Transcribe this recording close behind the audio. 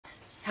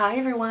Hi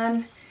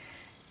everyone.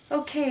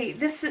 Okay,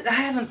 I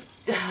haven't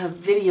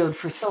videoed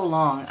for so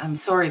long. I'm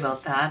sorry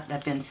about that.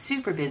 I've been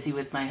super busy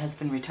with my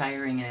husband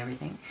retiring and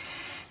everything.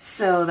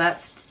 So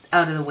that's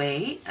out of the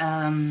way.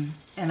 And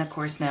of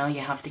course now you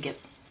have to get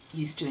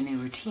used to a new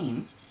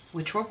routine,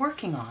 which we're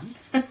working on.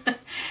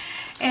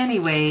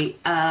 Anyway,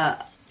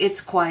 it's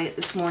quiet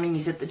this morning.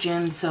 He's at the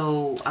gym,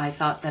 so I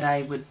thought that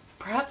I would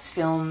perhaps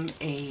film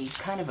a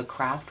kind of a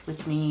craft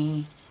with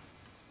me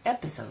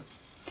episode.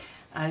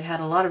 I had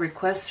a lot of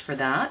requests for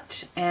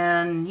that,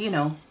 and you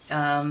know,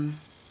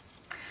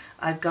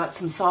 I've got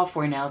some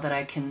software now that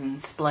I can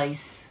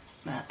splice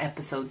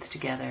episodes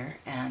together,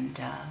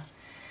 and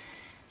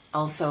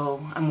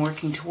also I'm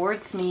working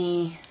towards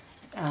me,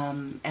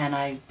 and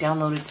I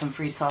downloaded some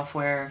free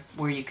software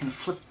where you can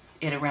flip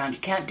it around. You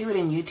can't do it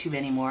in YouTube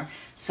anymore.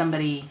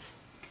 Somebody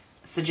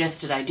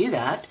suggested I do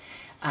that,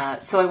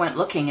 so I went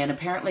looking, and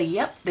apparently,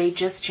 yep, they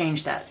just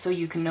changed that, so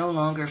you can no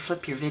longer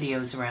flip your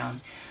videos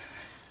around.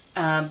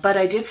 But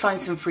I did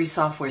find some free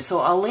software, so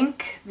I'll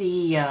link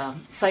the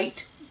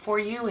site for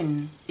you,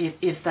 and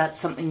if that's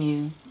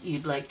something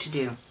you'd like to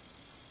do.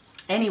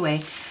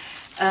 Anyway,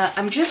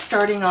 I'm just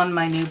starting on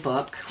my new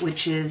book,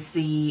 which is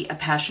A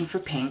Passion for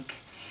Pink.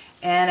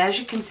 And as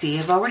you can see,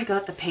 I've already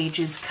got the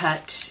pages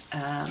cut.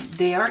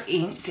 They are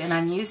inked, and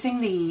I'm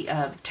using the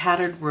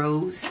Tattered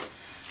Rose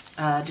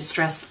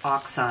Distress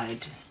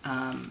Oxide.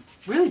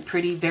 Really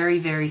pretty, very,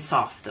 very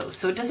soft though,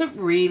 so it doesn't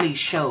really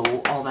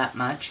show all that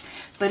much,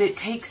 but it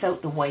takes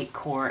out the white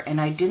core, and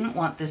I didn't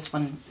want this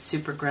one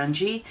super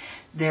grungy.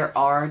 There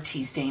are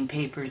tea stain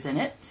papers in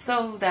it,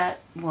 so that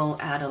will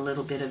add a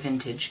little bit of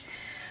vintage.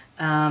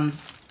 I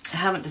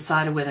haven't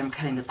decided whether I'm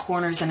cutting the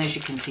corners, and as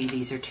you can see,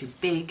 these are too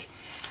big.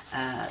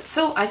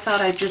 So I thought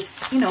I'd just,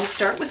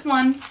 start with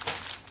one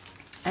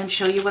and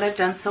show you what I've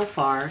done so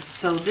far.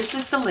 So this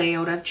is the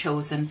layout I've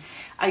chosen.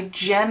 I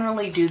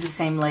generally do the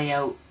same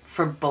layout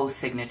for both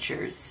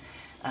signatures.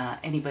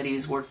 Anybody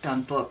who's worked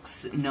on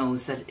books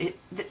knows that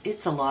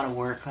it's a lot of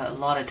work, a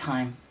lot of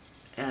time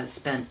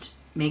spent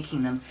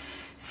making them.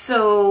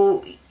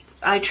 So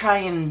I try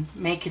and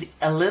make it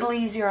a little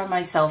easier on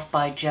myself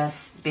by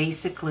just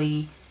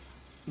basically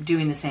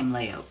doing the same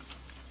layout.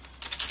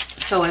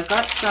 So I've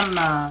got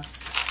some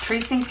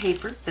tracing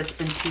paper that's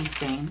been tea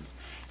stained,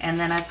 and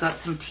then I've got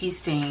some tea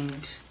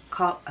stained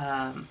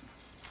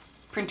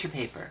printer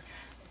paper.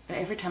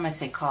 Every time I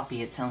say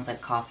copy, it sounds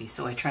like coffee,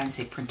 so I try and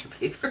say printer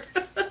paper.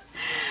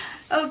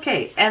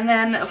 Okay, and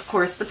then, of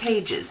course, the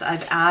pages.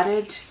 I've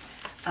added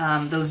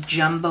those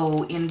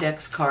jumbo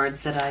index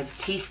cards that I've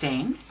tea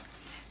stained.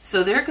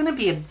 So they're going to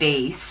be a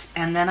base,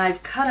 and then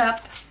I've cut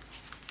up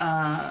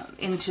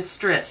into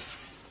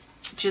strips.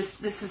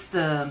 This is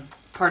the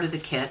part of the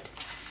kit,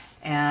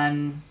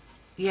 and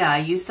yeah, I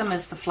use them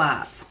as the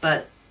flaps,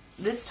 but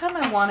this time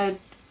I wanted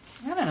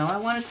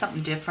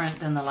something different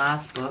than the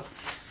last book,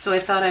 so I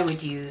thought I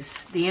would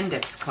use the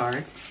index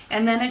cards,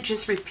 and then it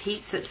just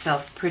repeats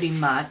itself pretty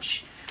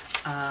much.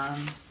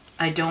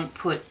 I don't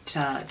put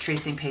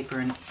tracing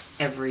paper in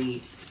every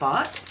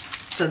spot,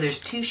 so there's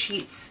 2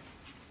 sheets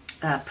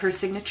per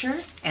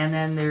signature, and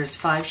then there's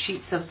 5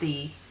 sheets of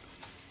the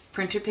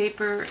printer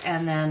paper,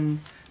 and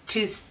then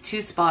two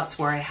spots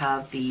where I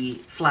have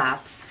the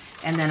flaps,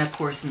 and then of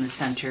course in the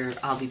center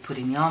I'll be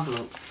putting the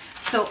envelope.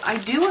 So I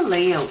do a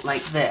layout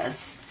like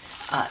this,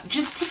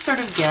 just to sort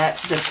of get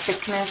the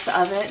thickness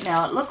of it.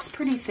 Now it looks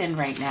pretty thin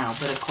right now,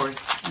 but of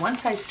course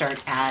once I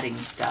start adding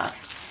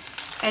stuff,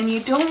 and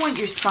you don't want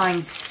your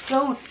spine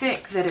so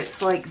thick that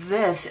it's like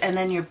this and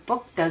then your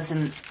book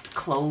doesn't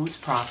close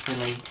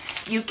properly.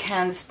 You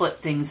can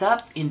split things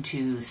up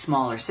into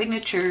smaller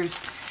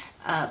signatures,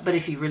 but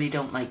if you really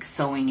don't like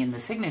sewing in the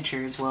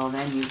signatures, well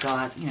then you've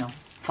got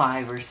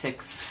 5 or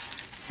 6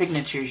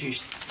 signatures you're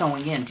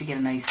sewing in to get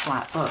a nice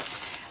flat book.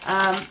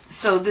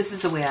 So this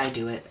is the way I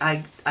do it.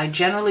 I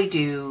generally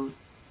do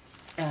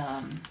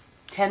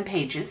 10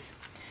 pages,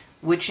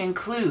 which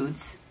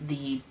includes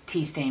the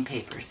tea stain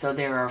paper. So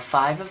there are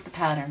 5 of the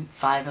pattern,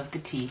 5 of the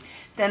tea.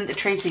 Then the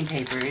tracing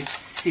paper, it's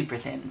super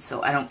thin,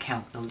 so I don't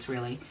count those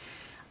really.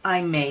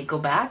 I may go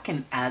back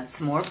and add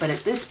some more, but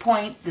at this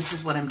point, this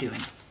is what I'm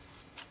doing.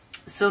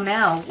 So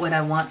now what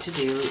I want to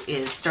do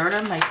is start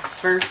on the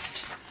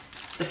first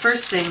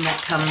thing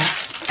that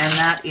comes, and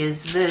that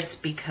is this,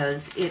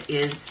 because it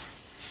is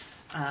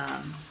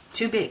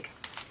too big.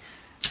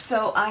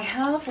 So I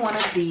have one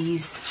of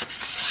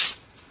these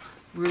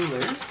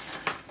rulers.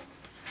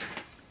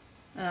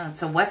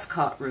 It's a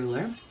Westcott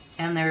ruler,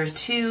 and there are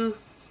 2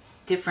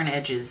 different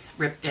edges,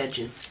 ripped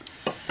edges.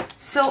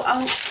 So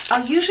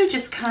I'll usually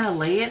just kind of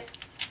lay it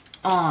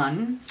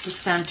on the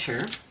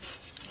center,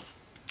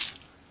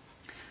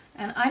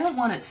 and I don't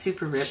want it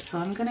super ripped, so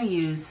I'm going to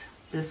use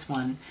this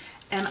one,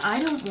 and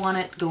I don't want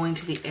it going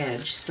to the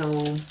edge,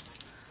 so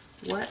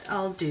what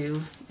I'll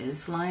do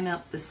is line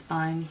up the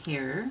spine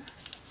here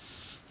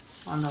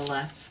on the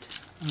left,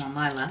 on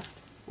my left.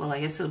 Well,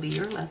 I guess it'll be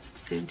your left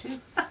soon too.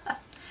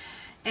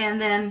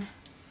 And then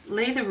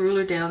lay the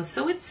ruler down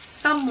so it's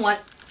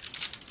somewhat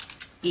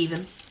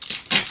even.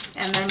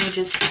 And then you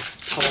just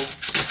pull.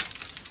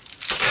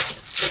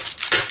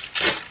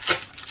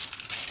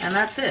 and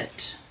that's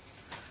it.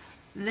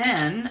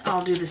 Then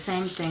I'll do the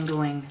same thing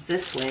going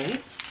this way,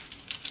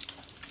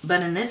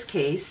 but in this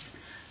case,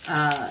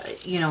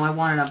 you know, I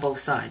want it on both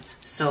sides.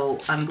 So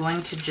I'm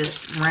going to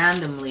just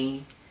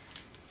randomly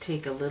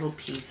take a little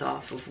piece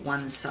off of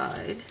one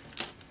side.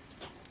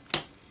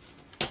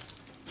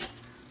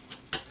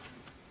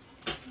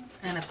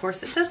 And of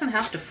course, it doesn't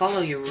have to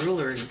follow your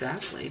ruler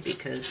exactly,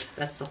 because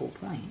that's the whole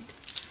point,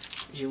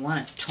 is you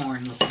want it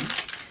torn looking.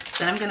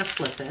 Then I'm going to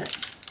flip it,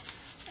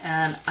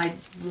 and I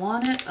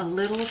want it a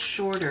little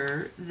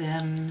shorter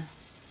than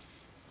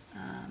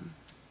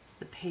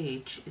the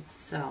page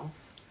itself.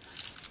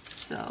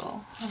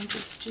 So I'll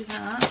just do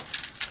that,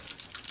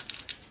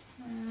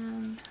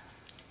 and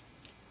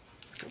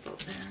let's go about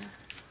there.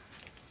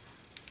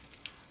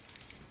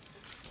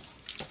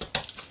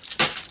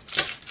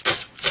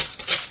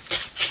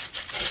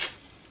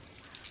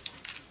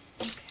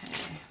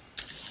 Okay,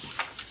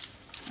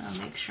 I'll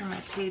make sure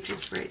my page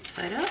is right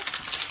side up.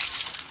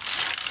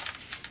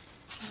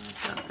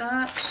 I've got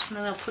that, and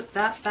then I'll put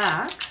that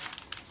back.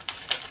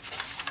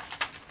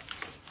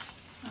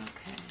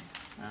 Okay,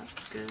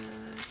 that's good.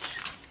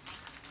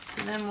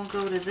 So then we'll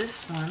go to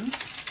this one.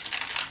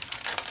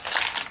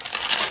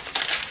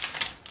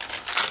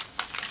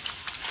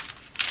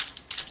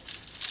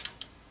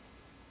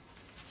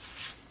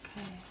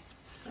 Okay,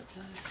 set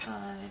that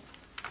aside.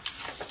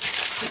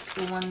 Take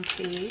the one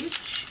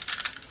page.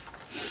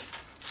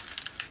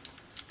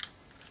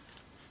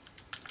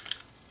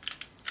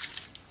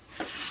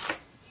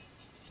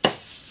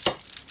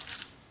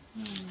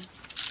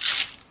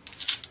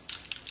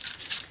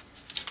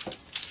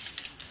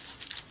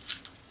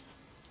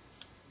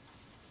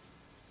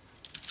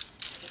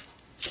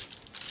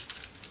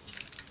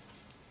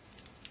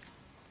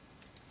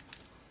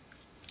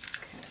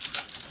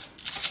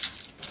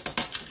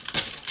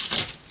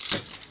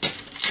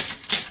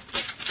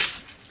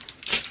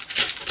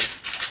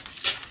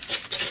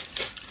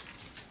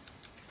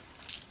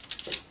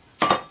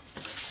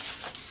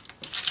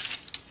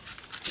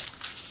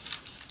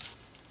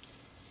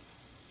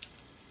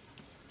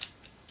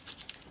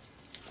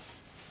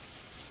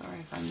 Sorry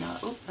if I'm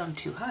not, oops, I'm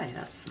too high,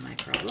 that's my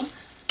problem.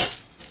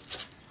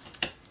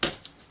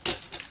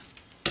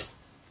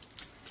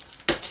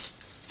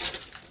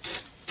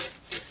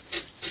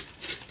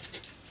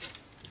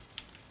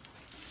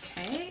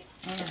 Okay,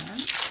 and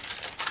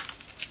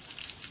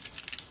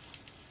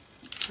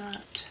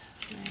that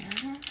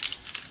there.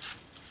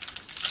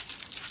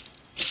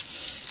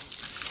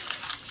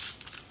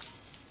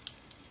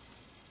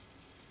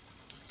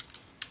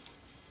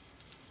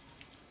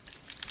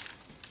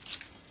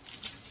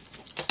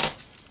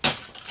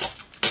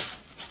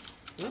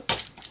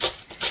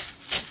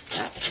 Just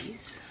that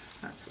piece,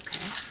 that's okay.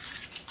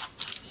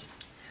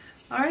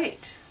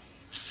 Alright,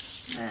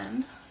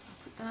 then I'll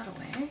put that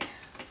away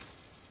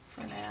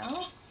for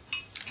now.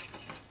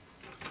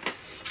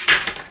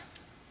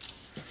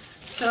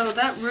 So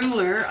that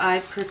ruler I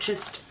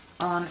purchased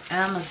on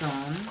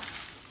Amazon.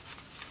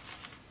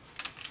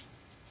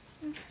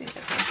 Let's see if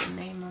it has a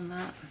name on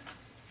that.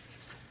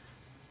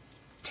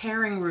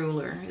 Tearing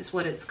ruler is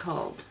what it's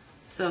called.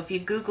 So if you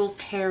Google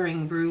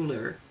tearing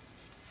ruler,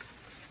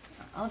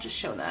 I'll just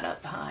show that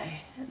up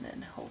high, and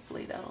then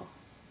hopefully that'll...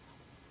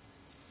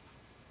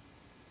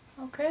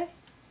 Okay.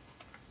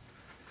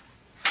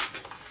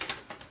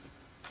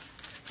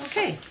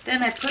 Okay,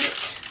 then I put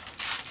it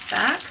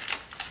back,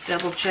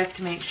 double check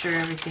to make sure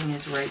everything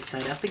is right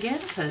side up again,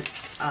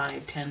 because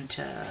I tend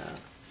to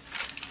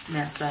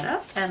mess that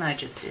up, and I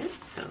just did,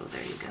 so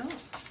there you go.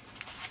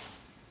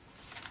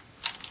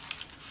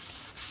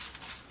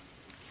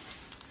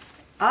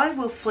 I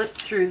will flip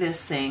through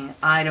this thing,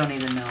 I don't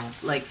even know,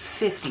 like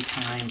 50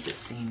 times it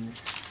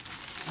seems,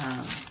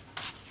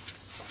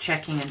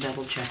 checking and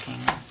double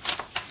checking.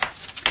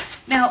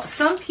 Now,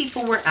 some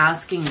people were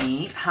asking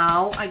me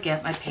how I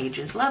get my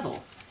pages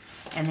level,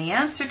 and the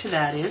answer to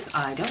that is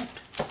I don't.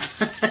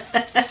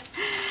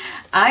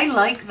 I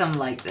like them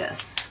like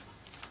this,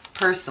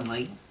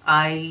 personally.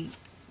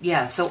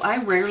 So I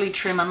rarely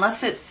trim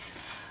unless it's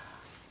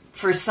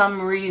for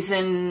some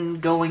reason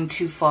going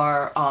too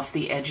far off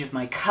the edge of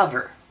my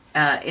cover.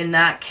 In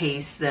that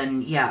case,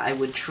 then yeah, I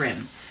would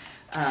trim.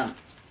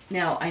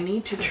 Now I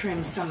need to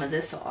trim some of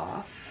this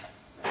off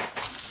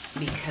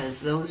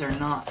because those are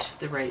not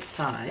the right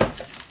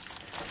size.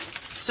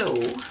 So I'm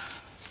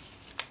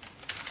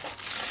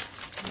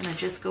going to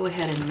just go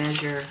ahead and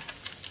measure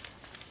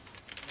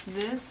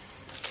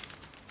this.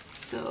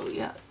 So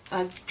yeah,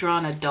 I've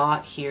drawn a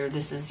dot here.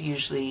 This is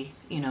usually,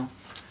 you know,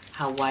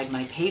 how wide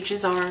my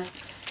pages are.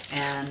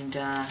 And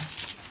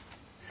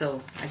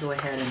so I go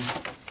ahead and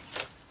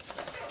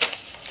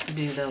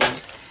do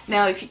those.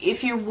 Now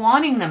if you're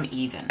wanting them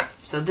even,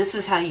 so this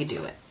is how you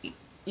do it.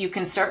 You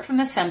can start from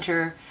the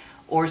center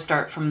or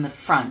start from the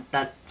front.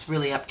 That's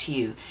really up to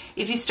you.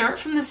 If you start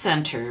from the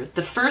center,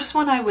 the first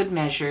one I would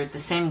measure the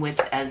same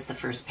width as the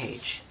first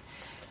page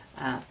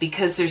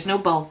because there's no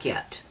bulk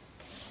yet.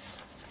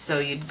 So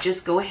you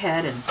just go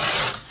ahead and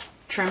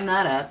trim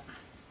that up.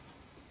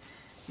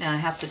 Now I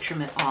have to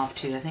trim it off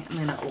too. I think I'm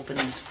going to open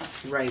this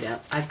right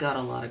up. I've got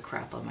a lot of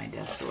crap on my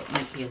desk, so it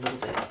might be a little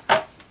bit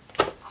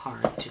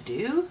hard to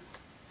do.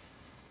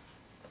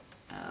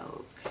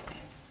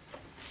 Okay.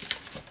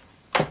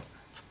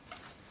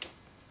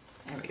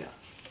 There we go.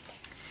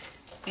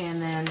 And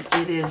then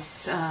it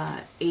is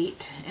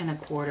 8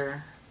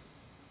 1/4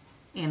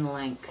 in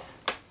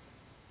length,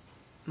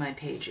 my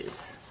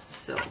pages.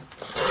 So,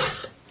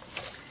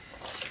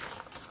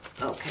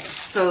 okay.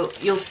 So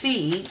you'll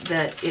see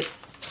that it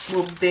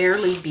will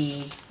barely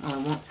be,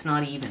 well, it's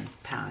not even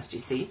past, you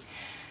see.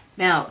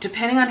 Now,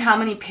 depending on how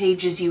many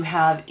pages you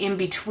have in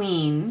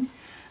between,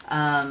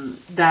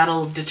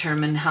 that'll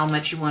determine how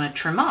much you want to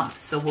trim off.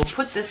 So we'll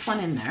put this one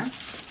in there.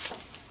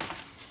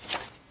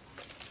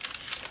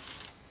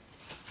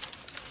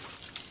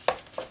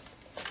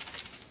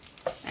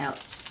 Now,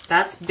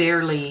 that's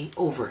barely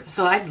over,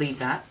 so I'd leave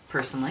that,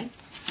 personally.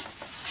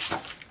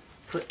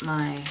 Put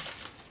my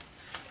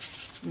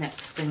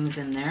next things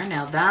in there.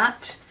 Now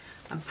that,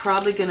 I'm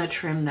probably going to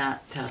trim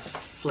that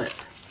flip,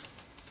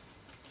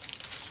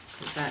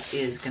 because that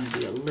is going to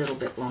be a little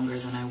bit longer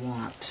than I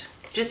want,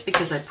 just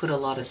because I put a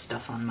lot of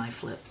stuff on my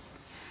flips.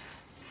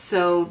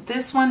 So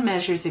this one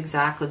measures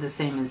exactly the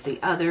same as the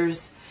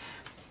others.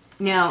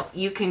 Now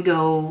you can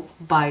go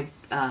by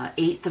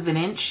 1/8 of an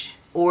inch,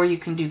 or you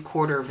can do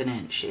 1/4 of an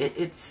inch.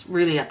 It's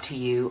really up to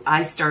you.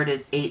 I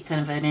started 1/8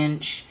 of an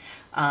inch,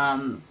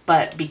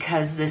 but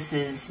because this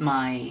is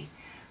my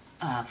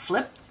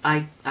flip,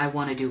 I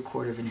want to do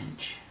 1/4 of an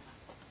inch.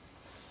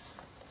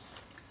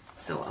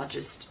 So I'll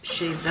just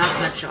shave that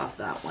much off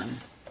that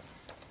one.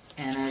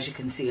 And as you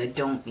can see, I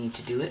don't need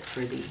to do it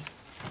for the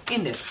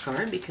index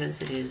card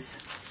because it is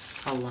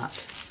a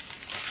lot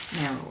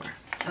narrower.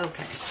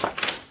 Okay.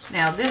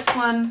 Now this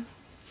one,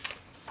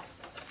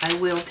 I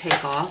will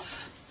take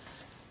off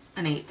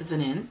 1/8 of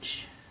an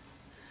inch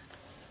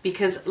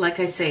because, like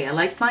I say, I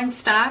like mine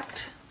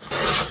stacked.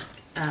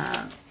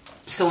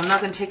 So I'm not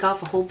going to take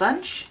off a whole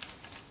bunch,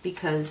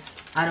 because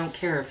I don't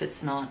care if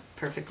it's not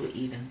perfectly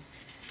even.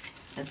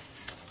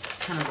 That's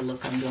kind of the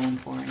look I'm going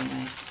for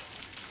anyway.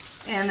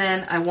 And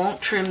then I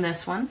won't trim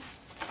this one.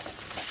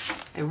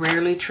 I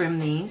rarely trim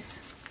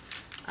these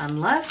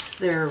unless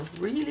they're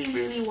really,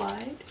 really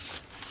wide.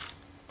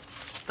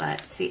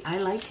 But see, I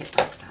like it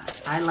like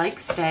that. I like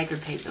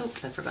staggered page.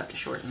 Oops, I forgot to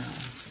shorten that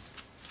one.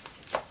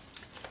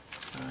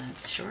 So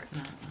let's shorten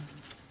that one.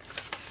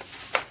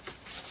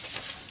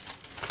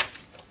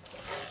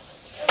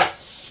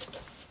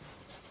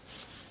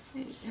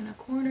 8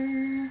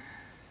 1/4.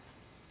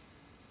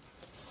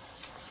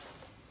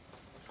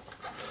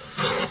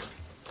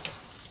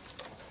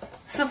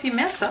 So if you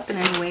mess up in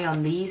any way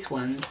on these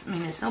ones, I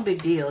mean, it's no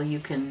big deal. You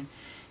can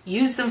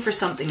use them for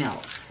something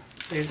else.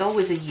 There's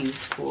always a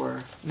use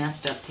for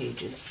messed up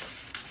pages.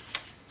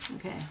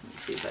 Okay,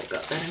 let's see if I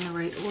got that in the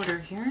right order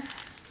here.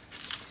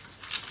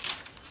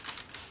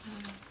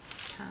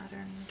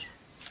 Patterned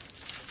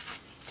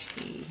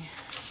T.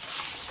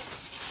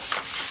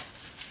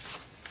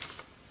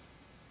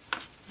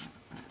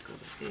 That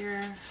goes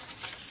here.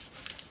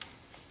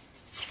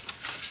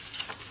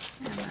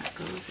 And that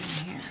goes in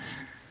here,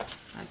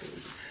 I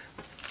believe.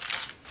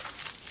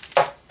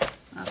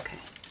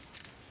 Okay,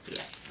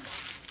 yeah.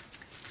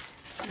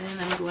 Then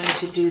I'm going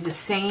to do the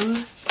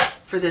same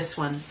for this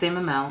one, same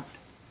amount.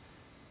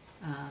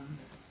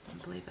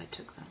 I believe I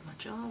took that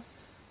much off.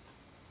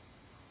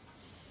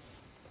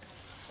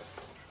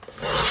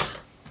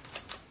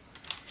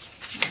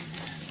 And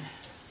then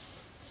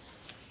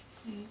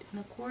 8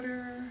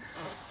 1/4.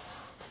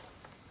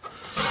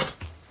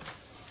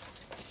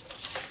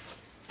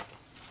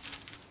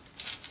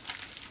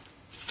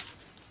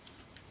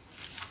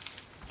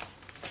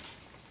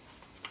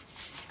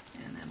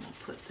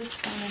 Put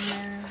this one in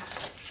there.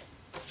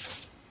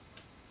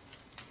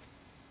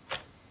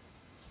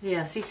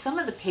 Yeah, see, some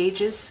of the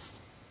pages,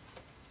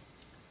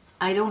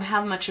 I don't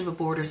have much of a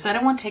border, so I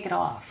don't want to take it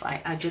off.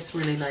 I just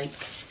really like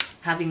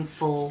having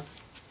full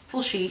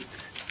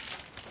sheets.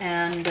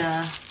 And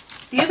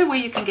the other way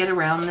you can get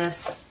around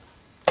this,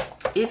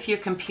 if your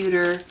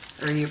computer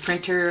or your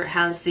printer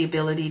has the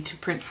ability to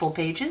print full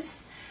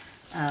pages,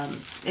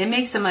 it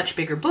makes a much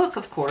bigger book,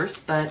 of course,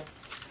 but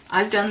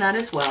I've done that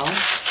as well.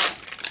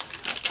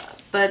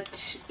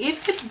 But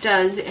if it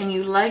does and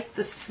you like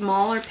the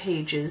smaller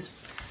pages,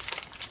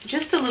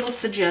 just a little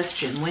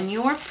suggestion. When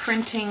you're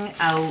printing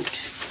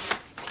out,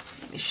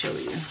 let me show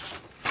you.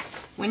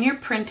 When you're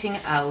printing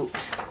out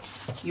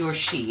your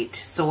sheet,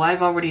 so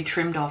I've already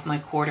trimmed off my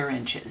 1/4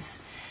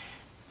 inches.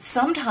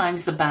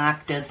 Sometimes the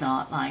back does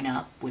not line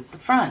up with the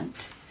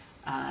front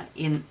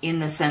in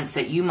the sense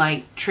that you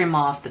might trim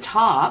off the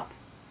top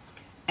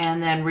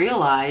and then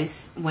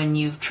realize when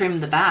you've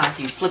trimmed the back,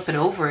 you flip it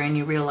over and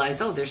you realize,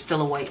 oh, there's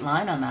still a white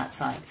line on that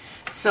side.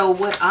 So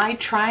what I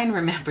try and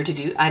remember to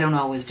do, I don't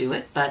always do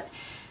it, but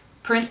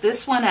print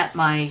this one at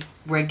my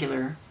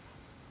regular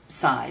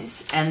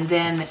size, and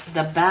then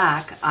the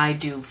back I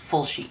do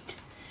full sheet.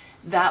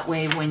 That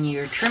way when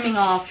you're trimming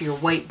off your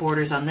white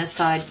borders on this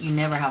side, you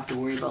never have to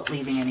worry about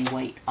leaving any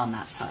white on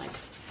that side.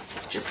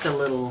 Just a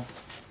little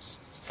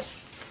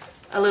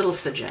a little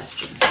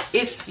suggestion,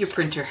 if your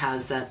printer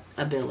has that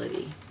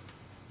ability.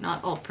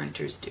 Not all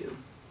printers do.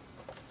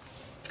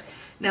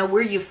 Now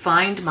where you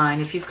find mine,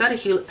 if you've got a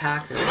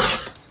Hewlett-Packard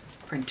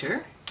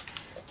printer,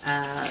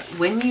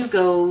 when you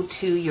go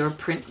to your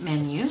print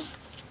menu,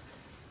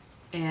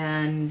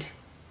 and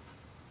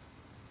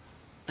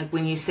like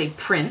when you say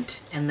print,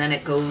 and then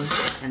it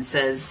goes and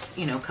says,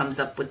 you know, comes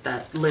up with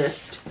that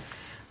list,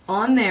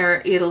 on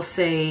there it'll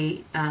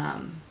say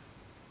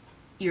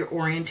your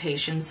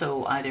orientation,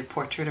 so either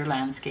portrait or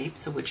landscape,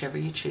 so whichever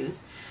you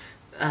choose.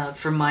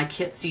 For my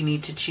kits, you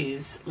need to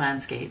choose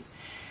landscape.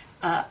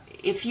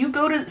 If you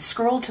go to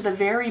scroll to the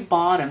very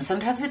bottom,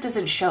 sometimes it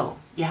doesn't show.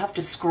 You have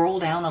to scroll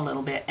down a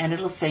little bit and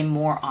it'll say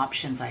more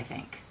options, I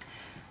think.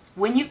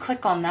 When you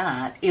click on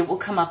that, it will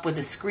come up with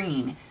a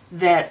screen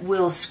that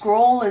will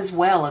scroll as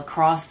well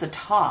across the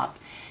top.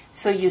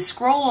 So you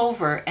scroll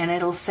over and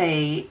it'll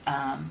say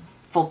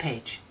full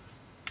page.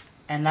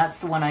 And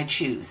that's the one I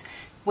choose.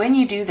 When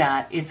you do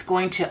that, it's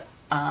going to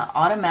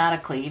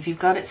automatically, if you've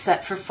got it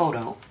set for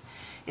photo,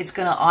 it's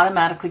going to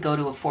automatically go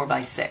to a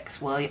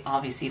 4x6. Well,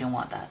 obviously you don't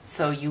want that.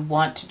 So you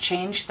want to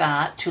change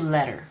that to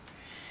letter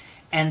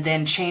and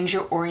then change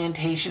your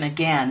orientation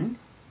again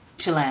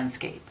to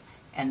landscape.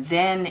 And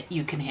then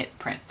you can hit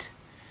print.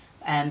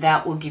 And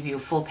that will give you a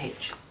full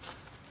page.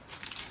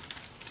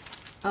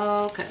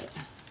 Okay,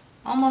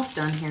 almost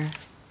done here,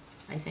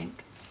 I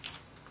think.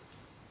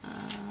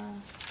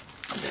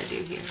 What did I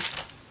do here?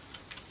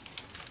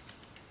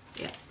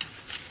 Yeah.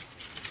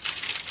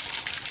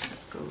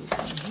 That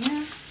goes in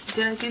here.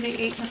 Did I do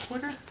the 8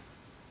 1/4?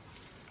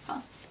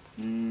 Huh.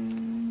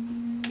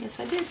 Yes,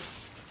 I did.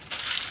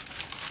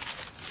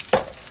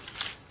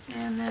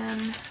 And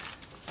then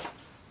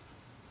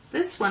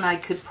this one I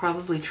could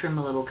probably trim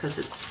a little because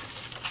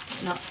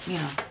it's not, you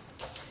know,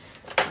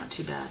 not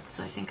too bad.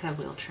 So I think I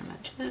will trim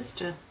it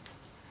just a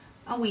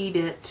wee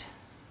bit,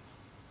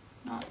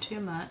 not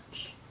too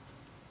much.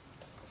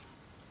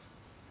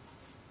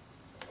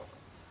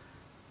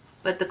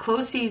 But the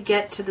closer you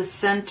get to the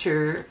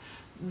center,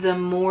 the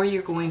more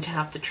you're going to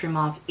have to trim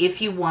off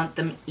if you want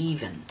them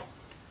even.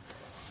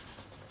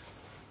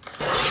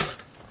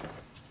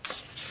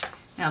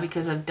 Now,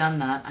 because I've done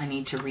that, I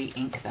need to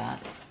re-ink that.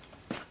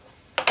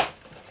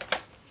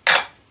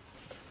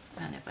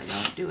 And if I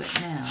don't do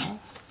it now,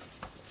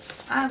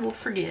 I will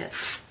forget.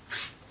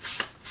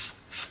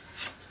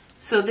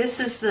 So this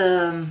is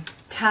the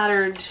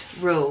Tattered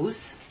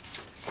Rose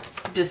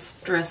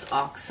Distress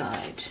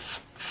Oxide.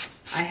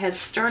 I had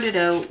started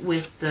out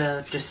with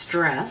the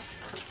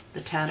Distress, the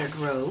Tattered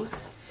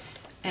Rose,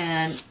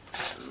 and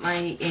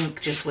my ink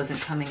just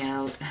wasn't coming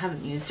out. I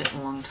haven't used it in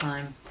a long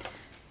time.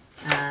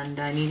 And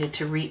I needed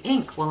to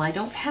re-ink. Well, I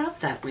don't have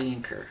that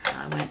re-inker.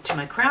 I went to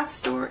my craft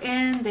store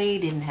and they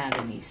didn't have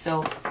any.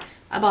 So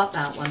I bought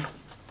that one.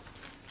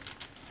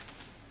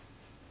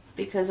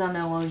 Because I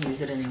know I'll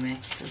use it anyway,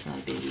 so it's not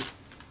a biggie.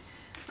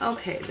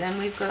 Okay, then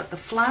we've got the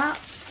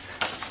flaps.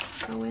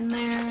 Go in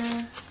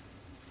there.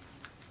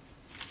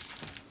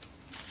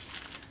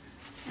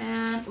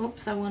 And,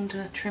 oops, I wanted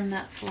to trim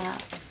that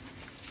flap.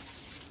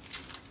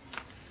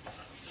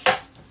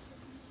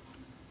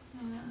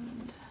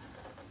 And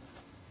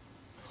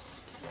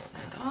take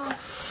that off.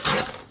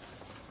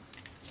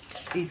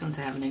 These ones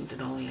I haven't inked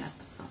at all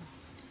yet, so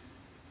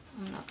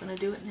I'm not going to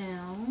do it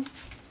now.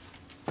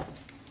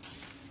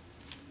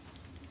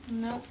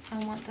 Nope,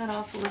 I want that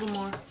off a little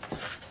more.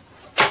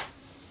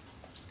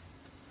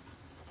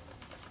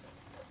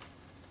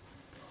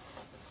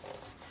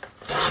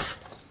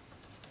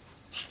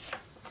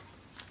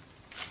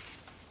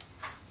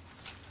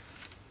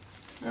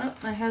 Oh,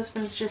 my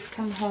husband's just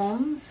come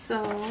home,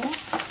 so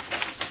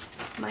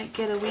might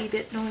get a wee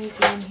bit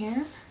noisy in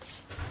here.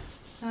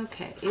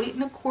 Okay, 8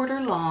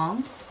 1/4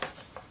 long.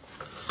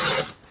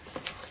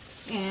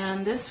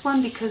 And this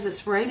one, because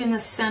it's right in the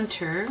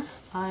center,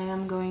 I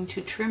am going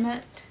to trim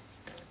it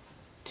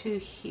to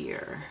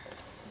here.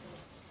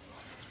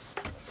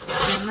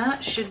 And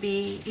that should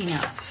be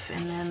enough.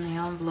 And then the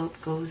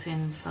envelope goes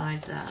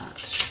inside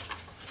that.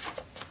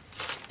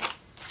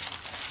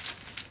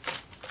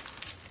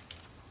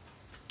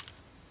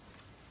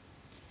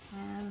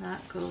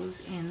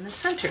 Goes in the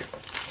center.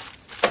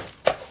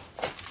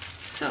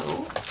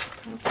 So,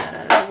 move that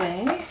out of the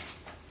way.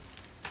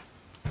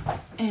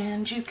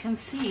 And you can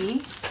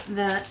see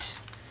that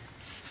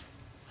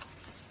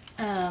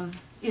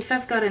if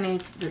I've got any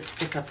that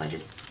stick up, I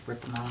just rip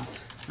them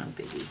off. It's no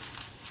biggie.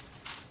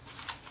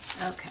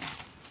 Okay.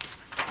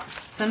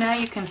 So now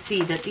you can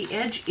see that the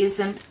edge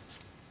isn't,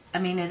 I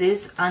mean, it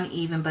is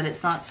uneven, but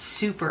it's not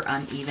super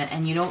uneven,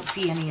 and you don't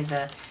see any of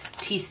the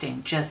tea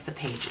stain, just the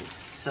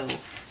pages. So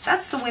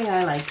that's the way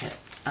I like it.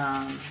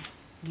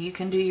 You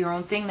can do your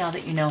own thing now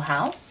that you know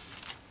how.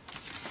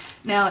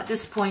 Now at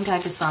this point I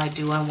decide,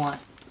 do I want,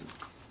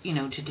 you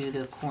know, to do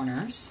the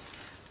corners?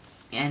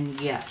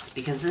 And yes,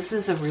 because this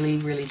is a really,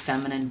 really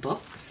feminine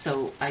book,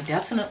 so I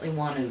definitely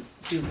want to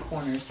do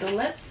corners. So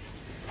let's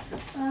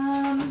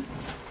bring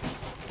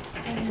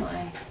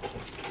my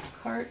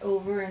cart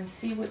over and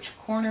see which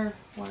corner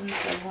ones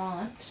I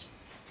want.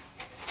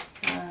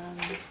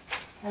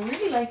 I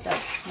really like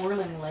that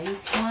swirling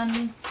lace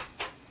one,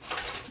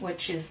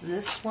 which is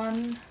this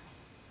one,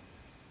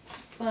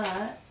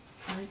 but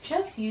I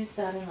just used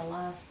that in the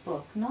last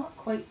book. Not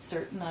quite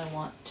certain I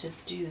want to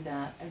do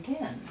that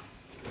again.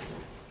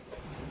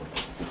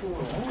 So,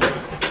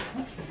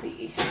 let's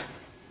see.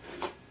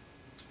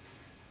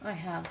 I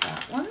have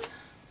that one,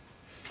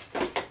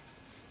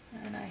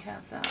 and I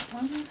have that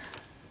one,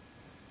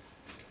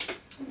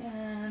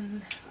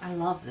 and I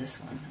love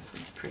this one. This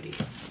one's pretty.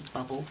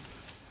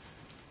 Bubbles.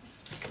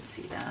 You can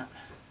see that.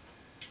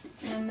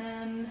 And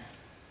then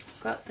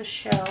I've got the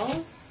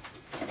shells,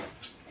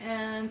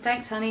 and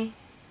thanks, honey.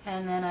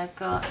 And then I've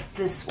got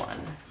this one.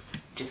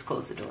 Just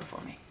close the door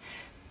for me.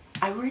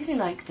 I really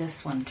like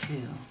this one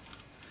too.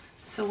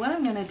 So what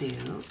I'm going to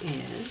do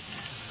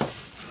is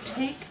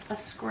take a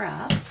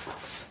scrap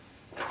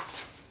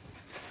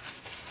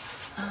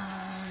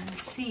and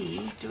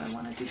see, do I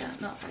want to do that?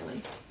 Not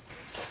really.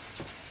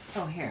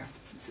 Oh, here.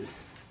 This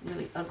is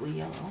really ugly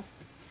yellow.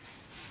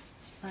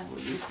 I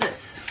will use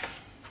this.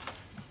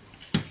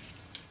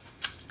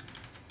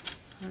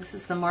 This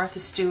is the Martha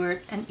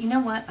Stewart, and you know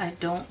what I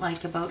don't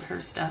like about her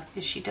stuff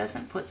is she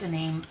doesn't put the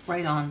name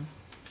right on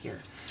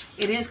here.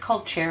 It is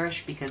called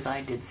Cherish because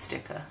I did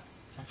stick a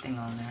thing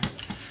on there.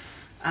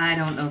 I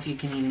don't know if you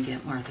can even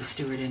get Martha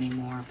Stewart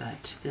anymore,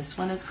 but this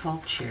one is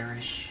called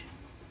Cherish.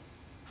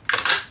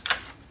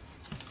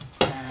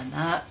 And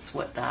that's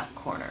what that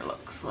corner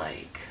looks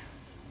like.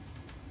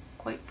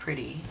 Quite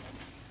pretty.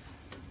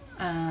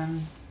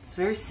 It's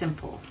very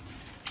simple.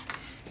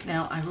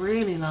 Now I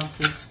really love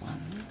this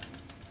one.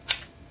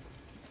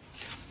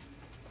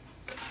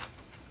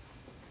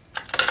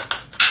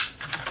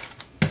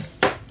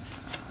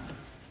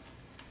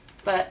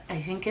 But I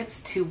think it's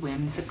too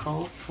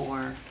whimsical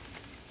for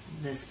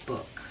this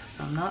book,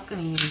 so I'm not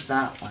going to use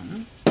that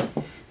one.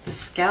 The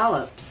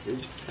Scallops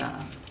is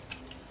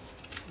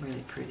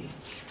really pretty.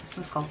 This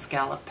one's called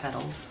Scallop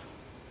Petals.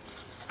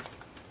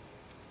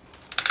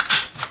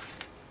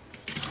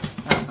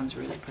 That one's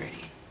really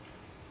pretty.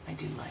 I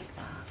do like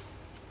that.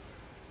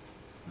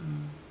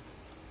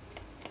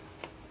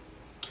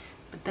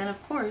 But then,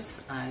 of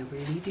course, I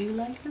really do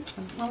like this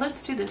one. Well,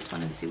 let's do this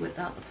one and see what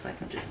that looks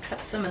like. I'll just cut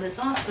some of this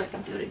off so I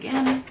can do it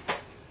again.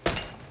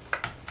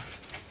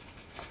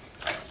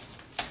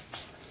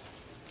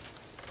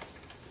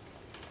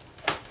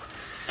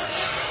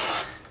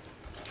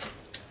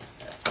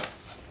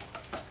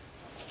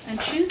 And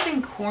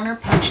choosing corner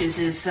punches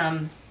is,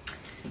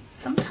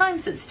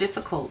 sometimes it's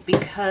difficult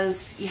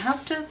because you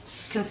have to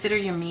consider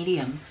your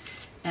medium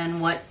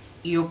and what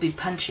you'll be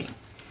punching.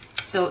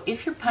 So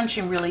if you're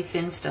punching really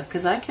thin stuff,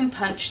 because I can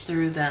punch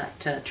through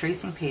that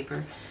tracing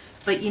paper,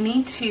 but you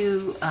need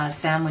to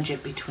sandwich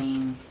it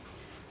between,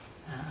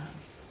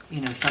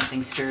 you know,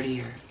 something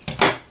sturdier.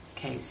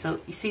 Okay, so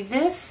you see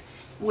this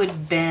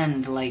would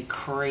bend like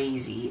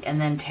crazy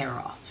and then tear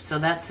off, so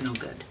that's no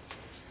good.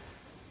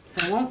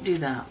 So I won't do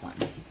that one.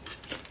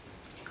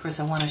 Of course,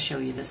 I want to show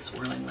you this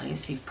swirling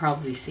lace. You've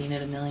probably seen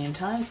it a million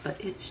times, but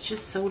it's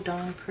just so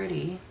darn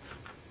pretty.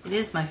 It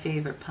is my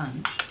favorite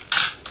punch.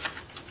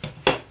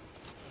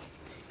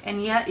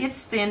 And yet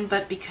it's thin,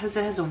 but because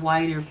it has a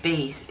wider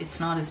base, it's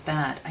not as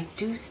bad. I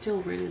do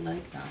still really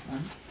like that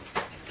one.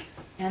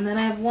 And then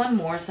I have one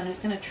more, so I'm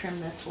just going to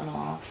trim this one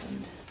off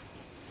and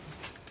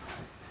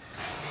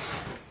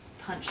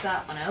punch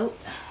that one out.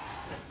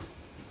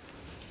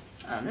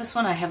 This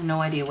one I have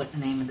no idea what the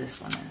name of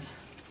this one is.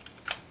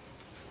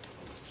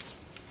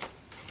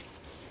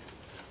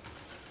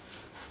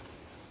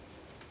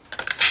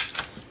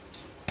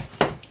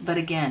 But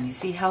again, you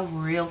see how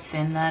real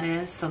thin that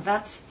is? So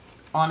that's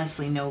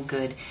honestly no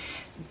good.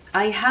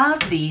 I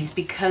have these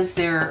because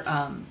they're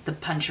the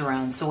punch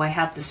around, so I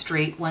have the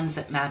straight ones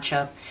that match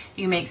up.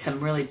 You make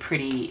some really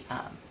pretty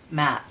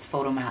mats,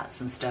 photo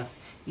mats and stuff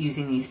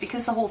using these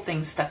because the whole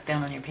thing's stuck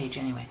down on your page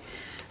anyway.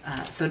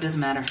 So it doesn't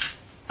matter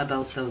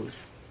about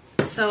those.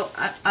 So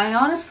I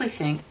honestly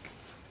think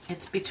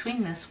it's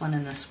between this one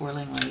and the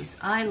swirling lace.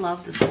 I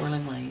love the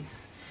swirling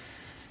lace.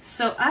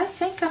 So I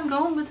think I'm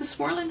going with the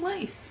swirling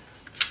lace.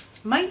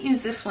 Might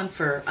use this one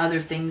for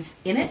other things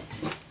in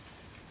it.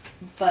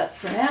 But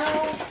for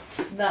now,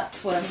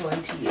 that's what I'm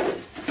going to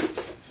use.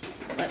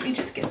 So let me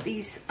just get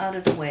these out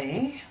of the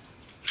way.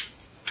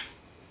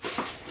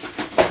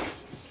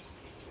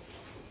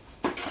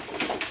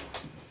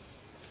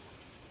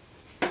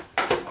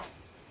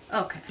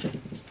 Okay,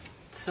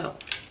 so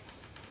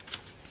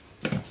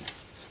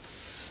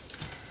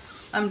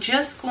I'm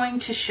just going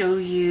to show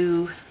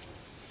you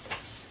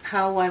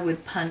how I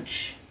would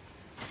punch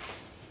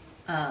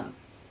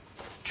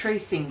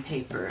tracing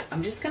paper.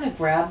 I'm just going to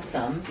grab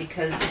some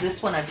because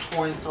this one I've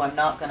torn, so I'm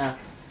not going to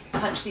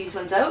punch these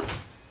ones out,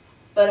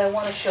 but I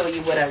want to show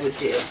you what I would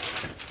do.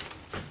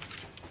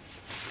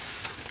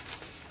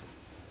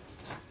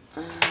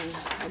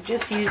 I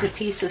just use a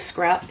piece of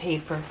scrap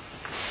paper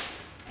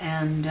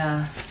and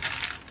what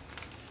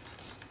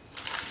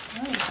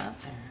is that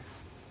there?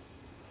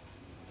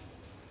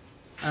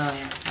 Oh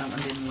yeah, that one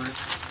didn't work.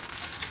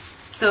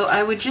 So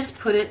I would just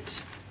put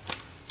it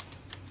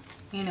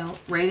you know,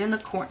 right in the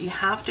corner. You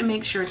have to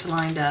make sure it's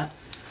lined up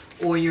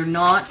or you're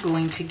not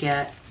going to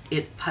get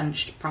it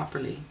punched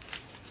properly.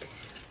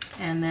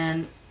 And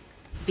then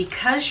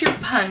because your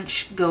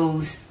punch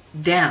goes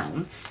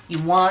down,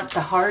 you want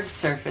the hard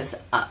surface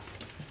up.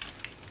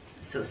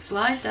 So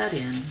slide that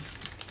in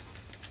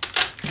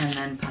and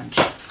then punch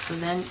it. So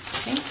then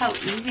think how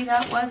easy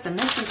that was, and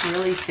this is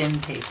really thin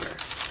paper.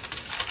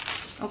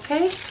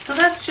 Okay, so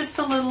that's just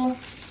a little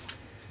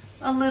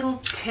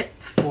tip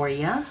for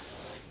you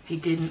if you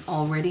didn't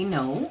already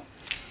know.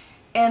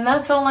 And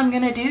that's all I'm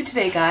going to do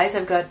today, guys.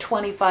 I've got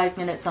 25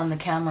 minutes on the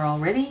camera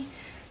already.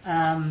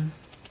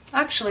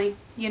 Actually,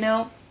 you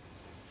know,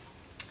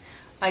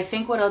 I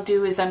think what I'll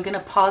do is I'm going to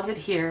pause it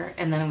here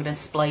and then I'm going to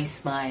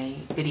splice my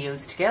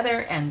videos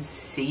together and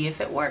see if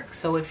it works.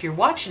 So if you're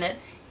watching it,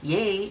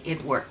 yay,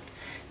 it worked.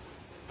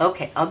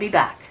 Okay, I'll be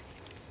back.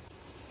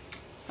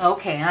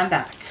 Okay, I'm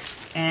back.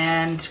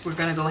 And we're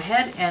going to go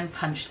ahead and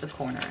punch the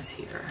corners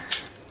here.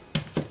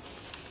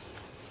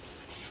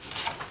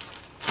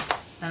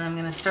 And I'm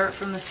going to start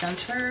from the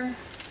center.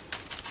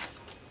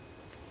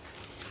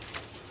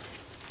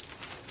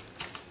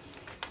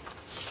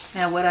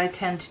 Now what I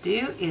tend to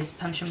do is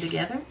punch them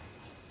together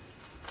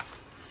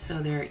so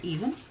they're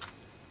even.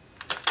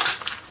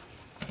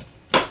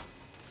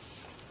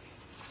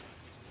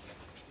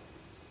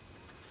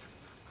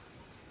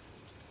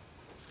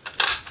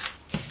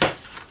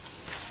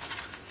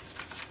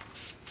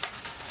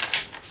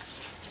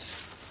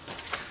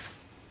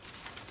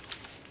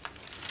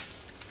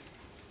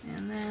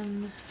 And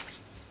then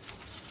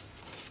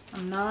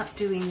I'm not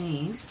doing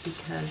these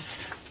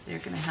because they're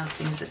going to have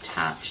things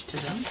attached to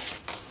them.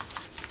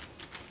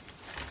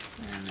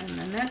 And then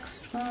the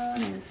next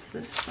one is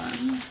this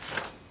one.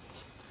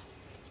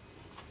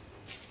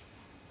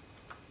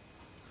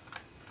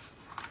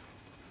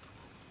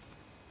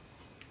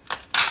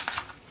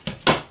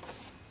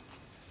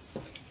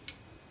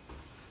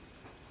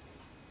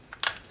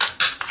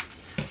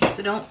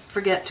 So don't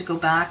forget to go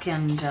back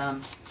and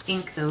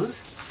ink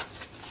those.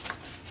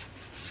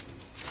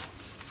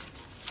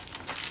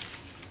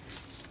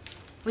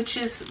 Which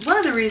is one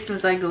of the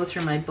reasons I go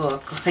through my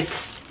book like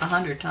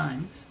 100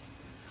 times.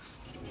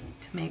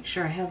 Make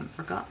sure I haven't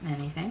forgotten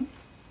anything.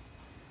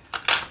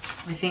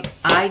 I think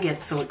I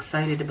get so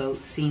excited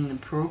about seeing the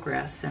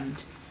progress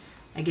and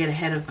I get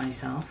ahead of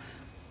myself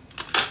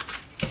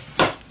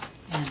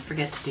and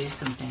forget to do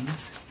some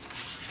things.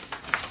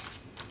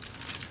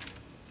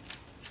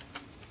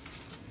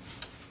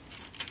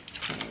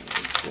 Okay,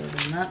 so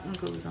then that one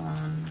goes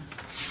on.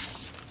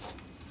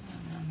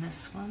 And then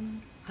this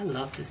one. I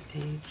love this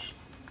page.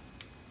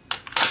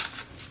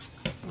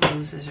 The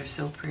roses are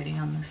so pretty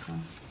on this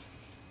one.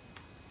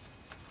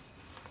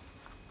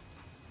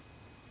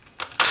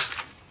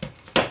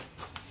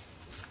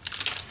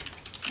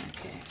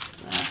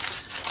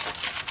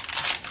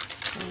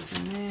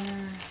 In there,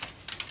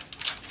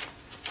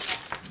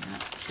 and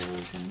that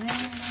goes in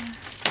there,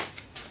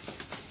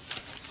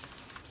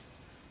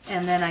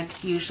 and then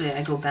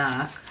I go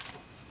back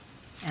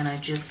and I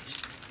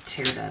just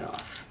tear that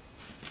off.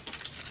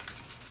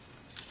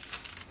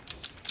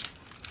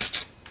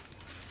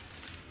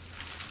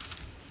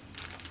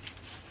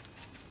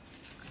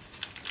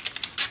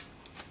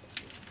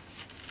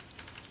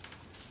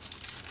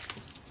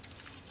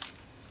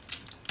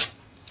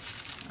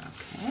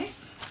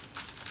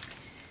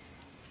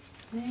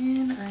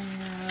 Then I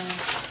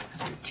have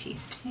another tea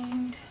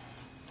stained.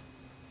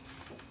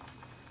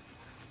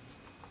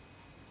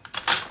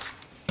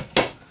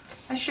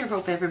 I sure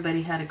hope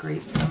everybody had a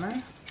great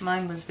summer.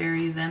 Mine was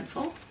very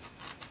eventful.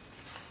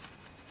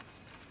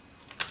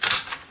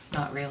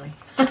 Not really.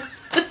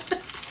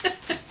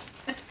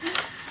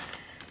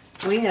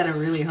 We had a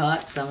really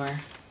hot summer.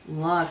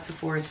 Lots of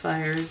forest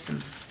fires,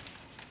 and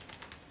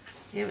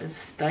it was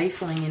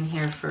stifling in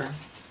here for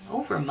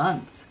over a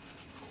month.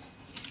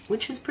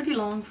 Which is pretty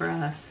long for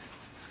us.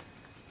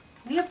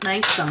 We have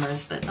nice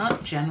summers, but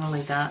not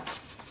generally that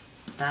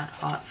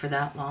hot for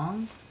that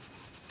long.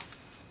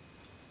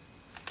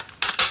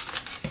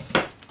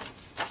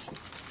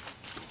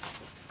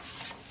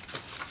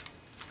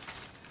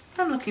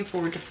 I'm looking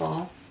forward to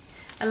fall.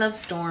 I love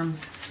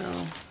storms,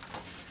 so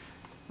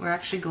we're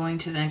actually going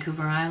to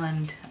Vancouver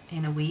Island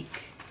in a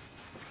week.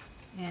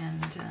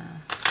 And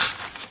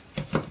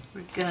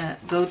we're gonna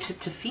go to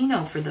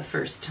Tofino for the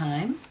first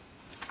time.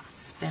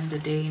 Spend a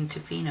day in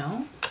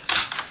Tofino,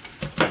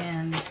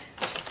 and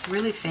it's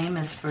really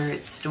famous for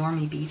its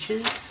stormy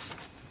beaches,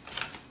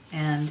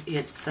 and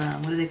it's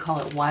what do they call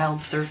it, wild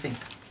surfing.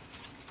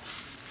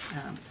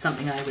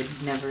 Something I would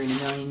never in a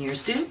million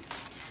years do,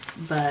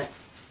 but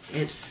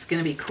it's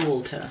going to be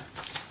cool to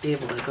be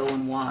able to go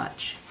and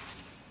watch.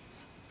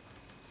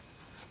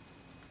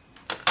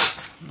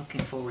 I'm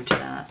looking forward to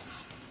that.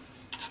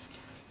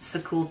 It's the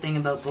cool thing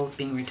about both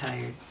being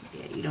retired.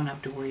 Yeah, you don't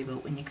have to worry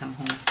about when you come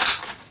home.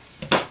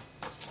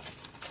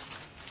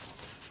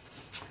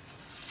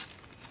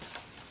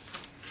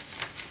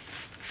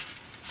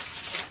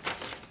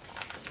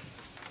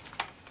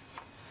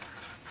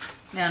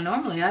 Now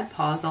normally I'd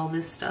pause all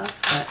this stuff,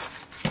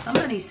 but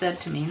Somebody said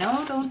to me,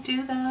 no, don't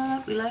do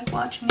that. We like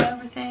watching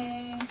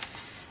everything.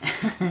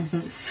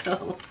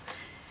 So,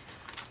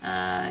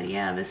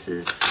 yeah, this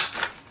is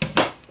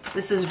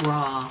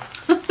raw.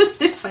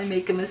 If I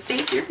make a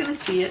mistake, you're gonna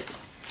see it.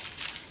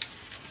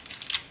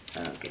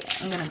 Okay,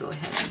 I'm gonna go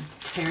ahead and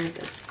tear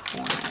this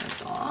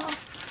corners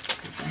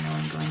off because I know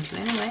I'm going to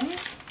anyway.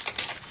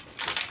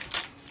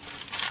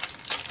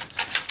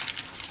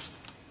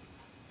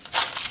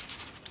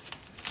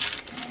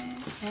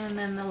 Okay, and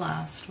then the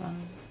last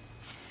one.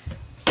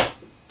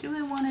 Do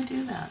I want to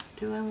do that?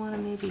 Do I want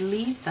to maybe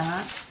leave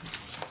that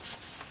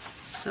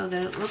so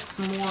that it looks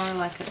more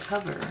like a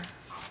cover?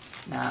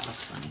 Nah, it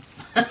looks funny.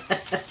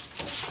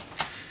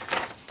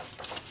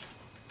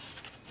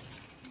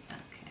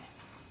 Okay.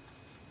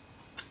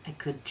 I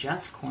could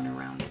just corner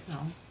around it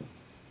though.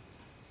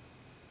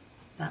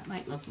 That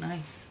might look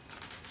nice.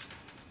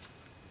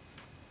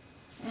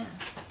 Yeah.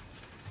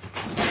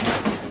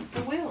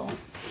 The will.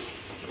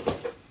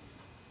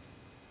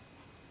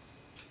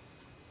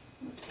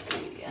 Let's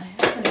see, I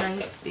have a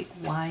nice big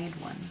wide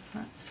one.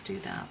 Let's do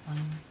that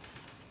one.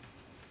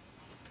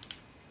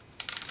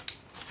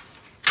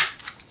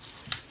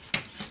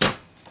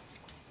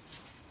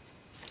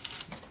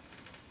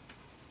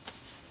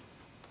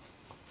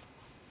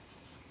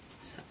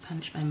 It's a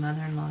punch my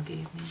mother-in-law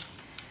gave me.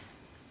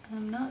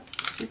 I'm not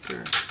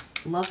super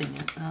loving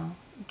it though.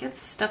 It gets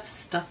stuff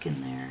stuck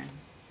in there and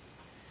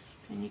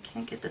then you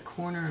can't get the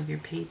corner of your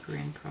paper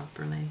in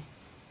properly.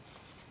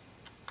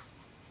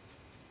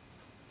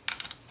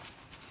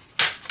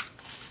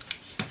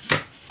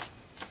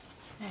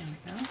 There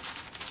we go.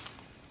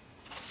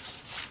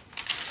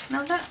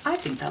 Now that, I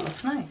think that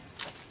looks nice.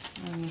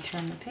 And you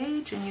turn the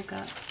page and you've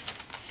got,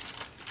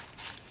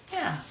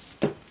 yeah.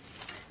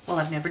 Well,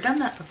 I've never done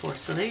that before,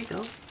 so there you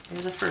go.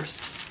 There's a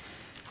first.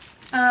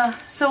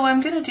 So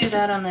I'm going to do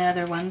that on the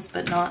other ones,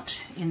 but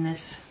not in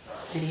this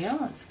video.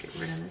 Let's get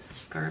rid of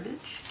this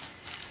garbage.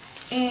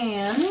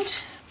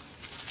 And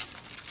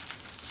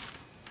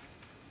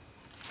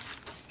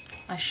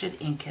I should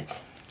ink it.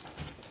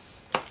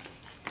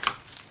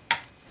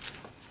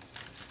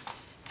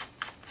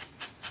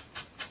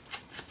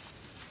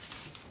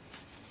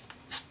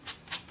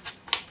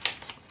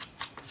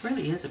 This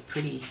really is a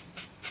pretty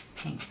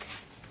pink.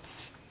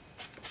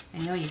 I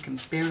know you can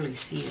barely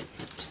see it,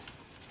 but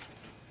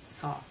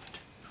soft.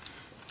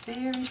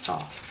 Very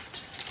soft.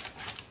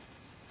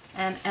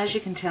 And as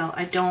you can tell,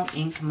 I don't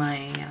ink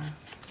my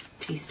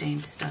tea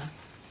stained stuff.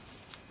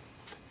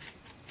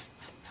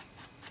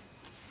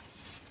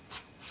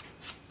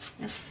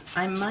 This,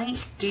 I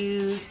might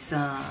do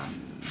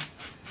some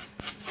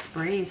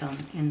sprays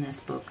in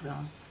this book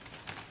though.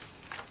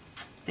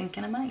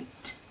 Thinking I might.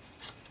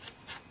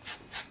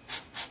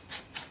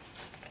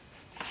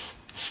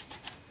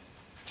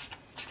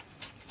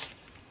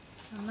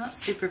 I'm not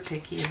super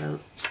picky about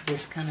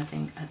this kind of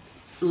thing.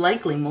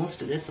 Likely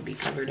most of this will be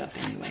covered up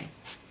anyway.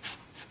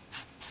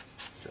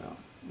 So,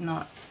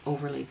 not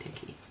overly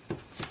picky.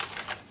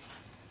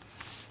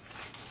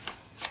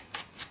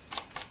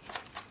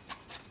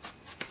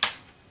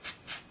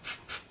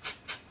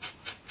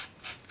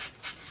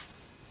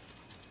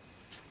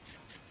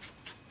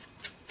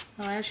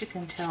 Well, as you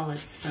can tell,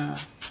 it's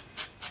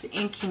the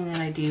inking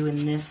that I do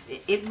in this.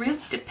 It really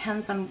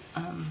depends on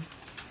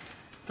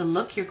the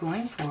look you're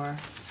going for.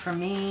 For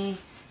me,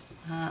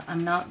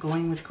 I'm not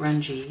going with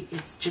grungy.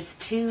 It's just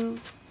too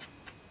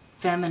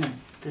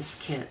feminine, this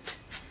kit.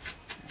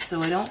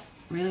 So I don't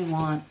really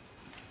want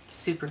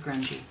super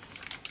grungy.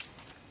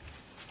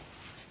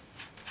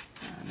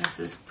 This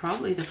is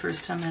probably the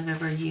first time I've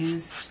ever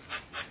used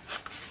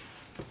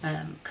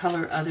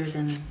color other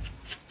than,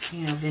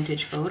 you know,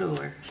 vintage photo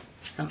or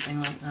something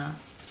like that.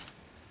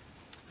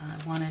 I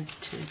wanted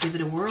to give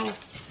it a whirl,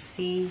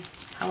 see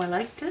how I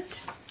liked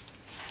it.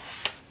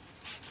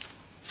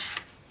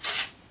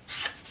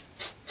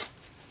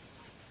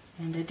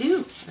 And I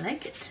do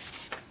like it.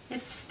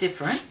 It's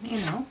different, you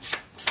know,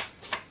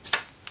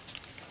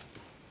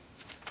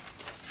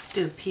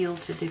 to appeal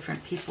to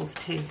different people's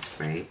tastes,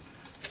 right?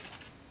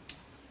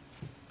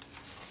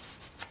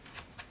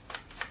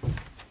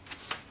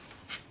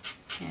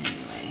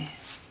 Anyway.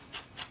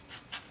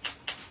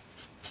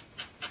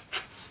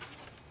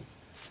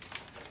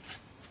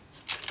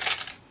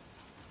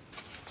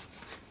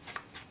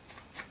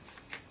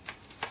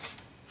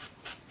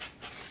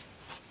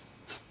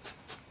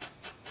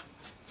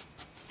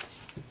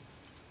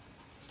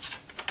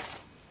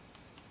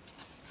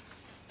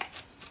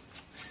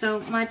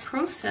 So my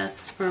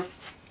process for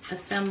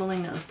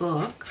assembling a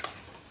book,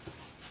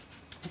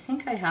 I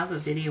think I have a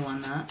video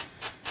on that,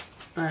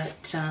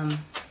 but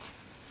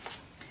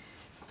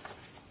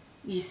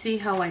you see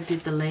how I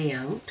did the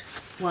layout?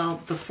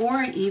 Well, before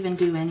I even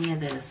do any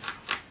of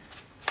this,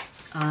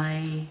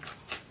 I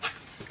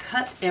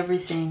cut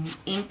everything,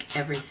 ink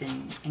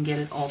everything, and get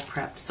it all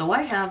prepped. So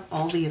I have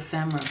all the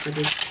ephemera for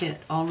this kit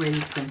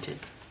already printed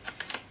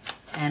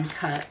and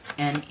cut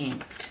and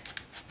inked.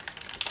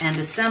 And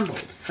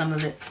assembled. Some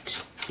of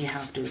it you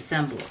have to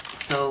assemble.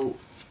 So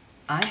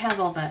I have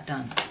all that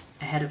done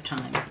ahead of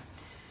time.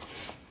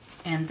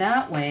 And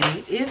that way,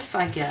 if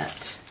I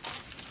get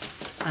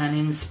an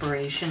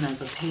inspiration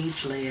of a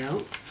page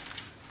layout,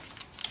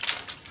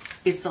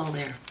 it's all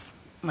there.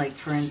 Like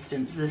for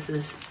instance, this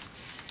is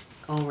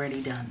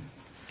already done.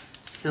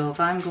 So if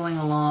I'm going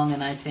along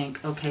and I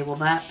think, okay, well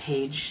that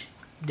page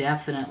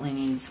definitely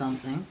needs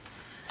something,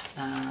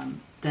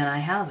 then I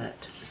have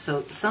it.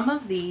 So some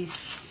of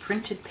these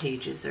printed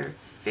pages are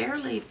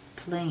fairly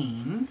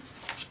plain,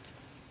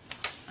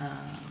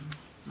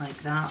 like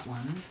that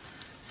one.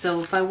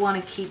 So if I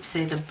want to keep,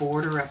 say, the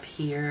border up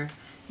here,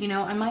 you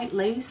know, I might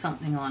lay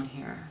something on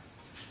here,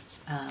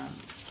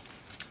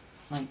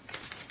 like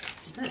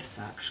this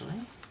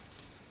actually.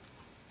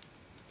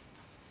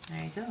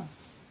 There you go.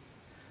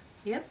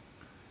 Yep.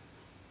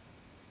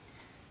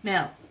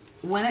 Now,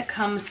 when it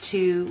comes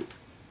to,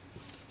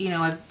 you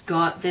know, I've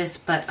got this,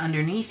 but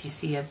underneath, you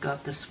see, I've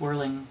got the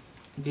swirling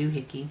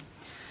doohickey.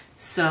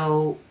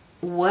 So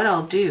what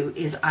I'll do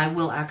is I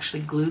will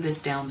actually glue this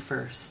down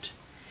first,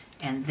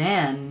 and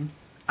then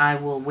I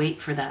will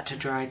wait for that to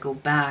dry, go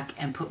back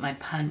and put my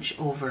punch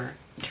over,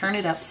 turn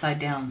it upside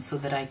down so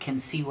that I can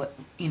see what,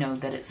 you know,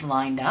 that it's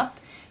lined up,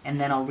 and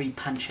then I'll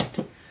repunch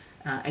it.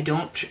 I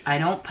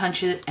don't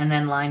punch it and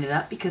then line it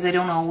up because I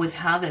don't always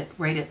have it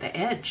right at the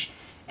edge,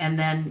 and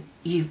then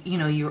you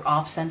know, you're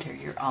off center,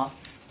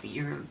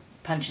 your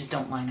punches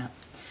don't line up.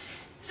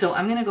 So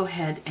I'm going to go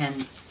ahead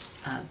and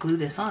glue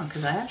this on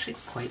because I actually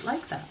quite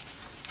like that.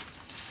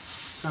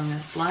 So I'm going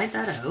to slide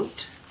that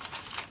out,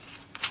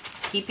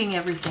 keeping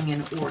everything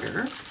in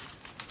order,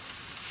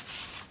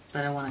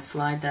 but I want to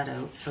slide that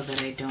out so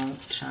that I don't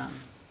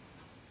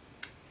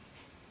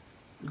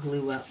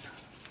glue up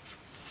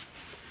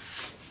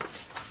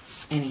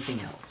anything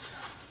else.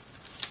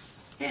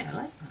 Yeah, I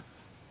like that.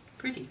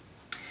 Pretty.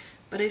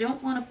 But I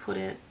don't want to put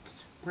it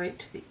right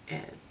to the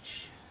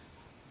edge.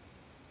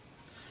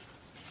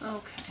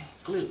 Okay,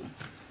 glue.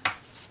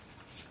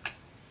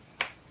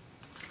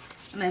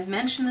 And I've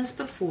mentioned this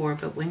before,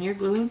 but when you're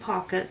gluing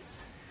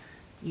pockets,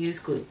 use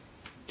glue.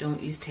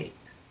 Don't use tape.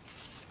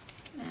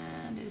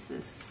 And is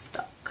this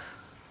stuck?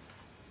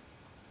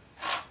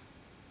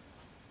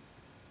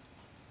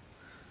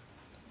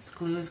 This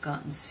glue has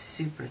gotten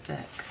super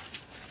thick.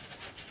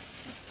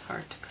 It's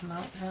hard to come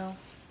out now.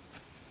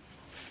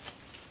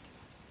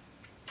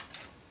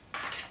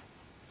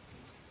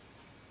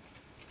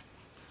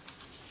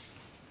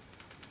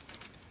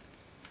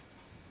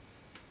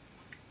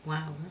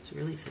 Wow, that's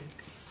really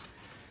thick.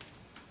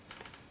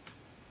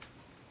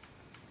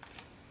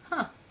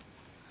 Huh.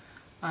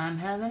 I'm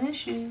having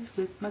issues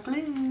with my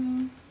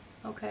glue.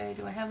 Okay,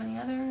 do I have any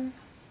other?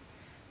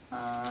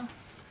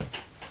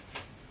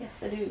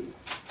 Yes, I do.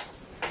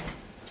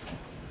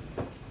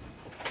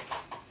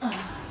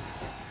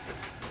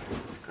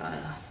 I've got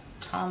a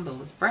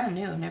Tombow. It's brand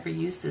new. I've never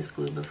used this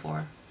glue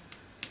before.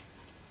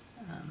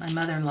 My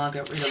mother-in-law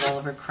got rid of all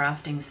of her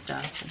crafting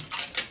stuff. And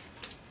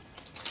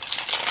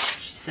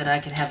she said I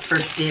could have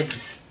first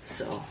dibs.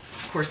 So,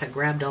 of course, I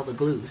grabbed all the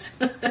glues.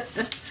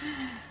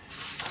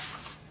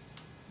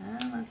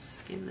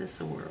 Let's give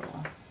this a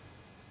whirl.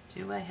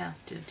 Do I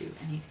have to do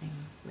anything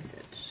with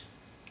it?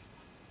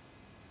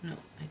 No,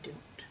 I don't.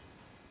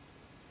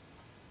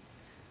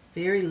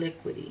 Very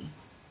liquidy.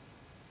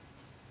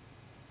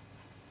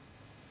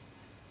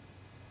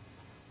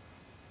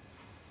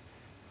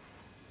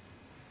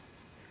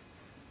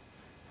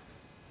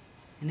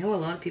 I know a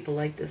lot of people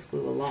like this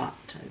glue a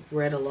lot. I've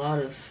read a lot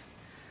of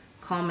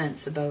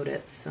comments about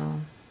it, so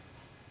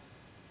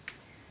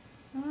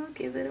I'll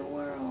give it a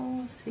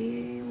whirl,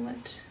 see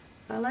what,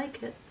 if I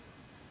like it.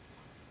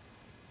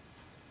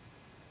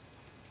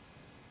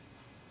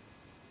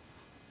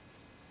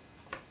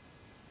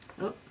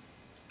 Oh,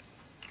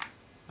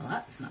 well,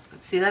 that's not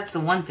good. See, that's the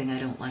one thing I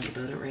don't like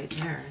about it right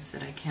there, is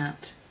that I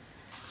can't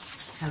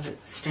have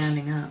it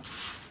standing up.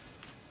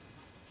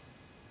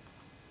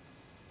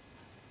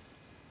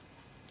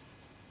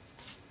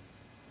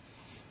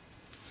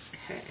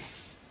 Okay.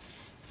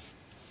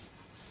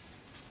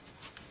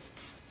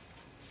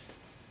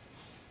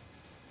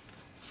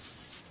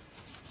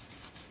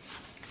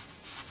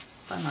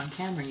 If I'm on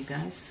camera, you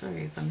guys.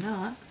 Sorry if I'm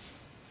not.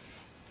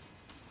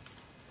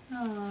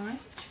 Alright.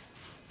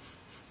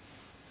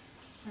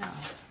 Now,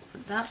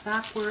 put that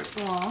back where it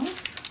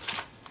belongs.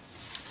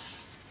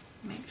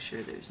 Make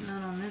sure there's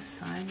none on this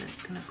side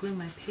that's going to glue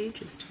my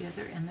pages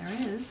together, and there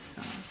is,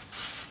 so.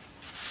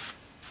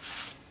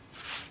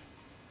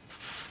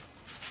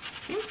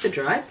 Seems to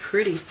dry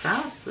pretty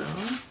fast though.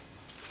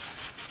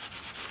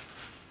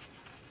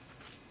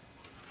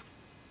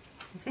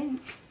 I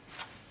think.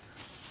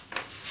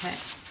 Okay.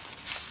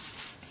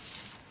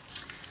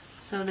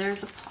 So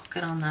there's a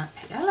pocket on that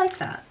page. I like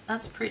that.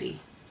 That's pretty.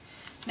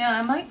 Now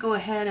I might go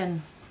ahead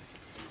and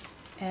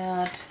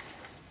add,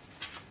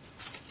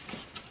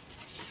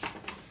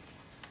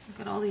 I've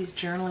got all these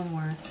journaling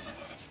words.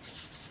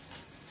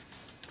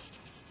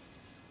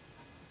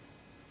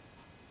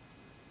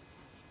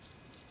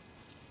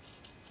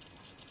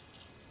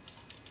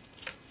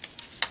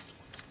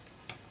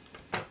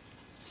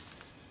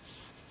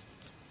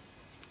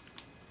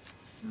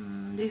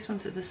 these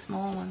ones are the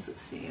small ones.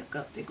 Let's see, I've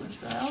got big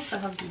ones. I also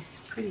have these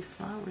pretty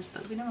flowers,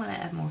 but we don't want to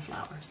add more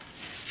flowers.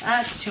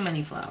 That's too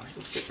many flowers.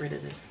 Let's get rid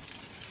of this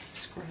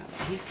scrap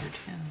paper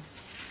too.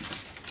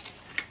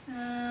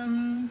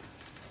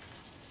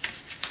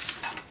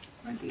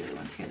 Where are the other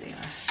ones? Here they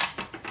are.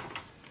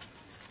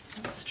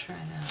 Let's try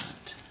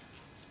that.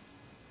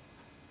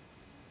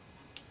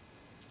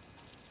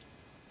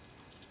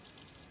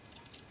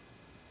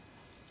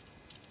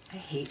 I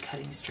hate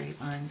cutting straight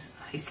lines.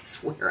 I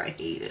swear I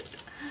hate it.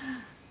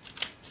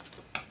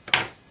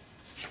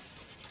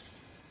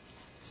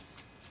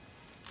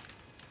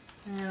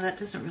 That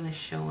doesn't really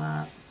show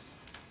up.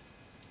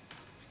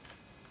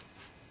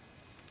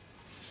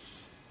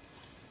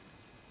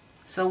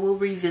 So we'll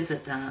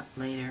revisit that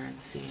later and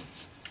see.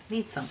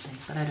 Need something,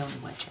 but I don't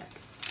know what yet.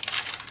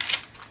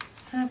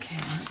 Okay,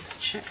 let's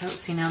check out.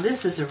 See, now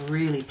this is a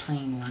really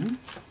plain one.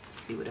 Let's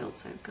see what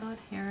else I've got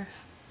here.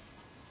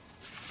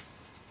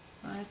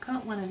 I've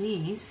got one of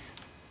these,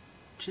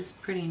 which is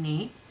pretty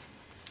neat.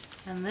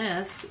 And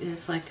this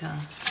is like a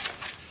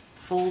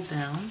fold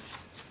down.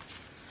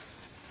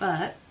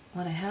 But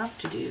what I have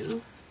to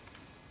do,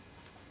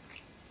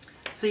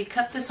 so you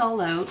cut this all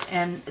out,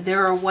 and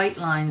there are white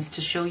lines to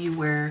show you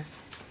where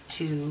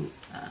to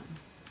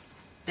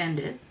bend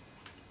it.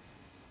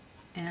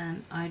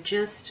 And I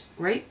just,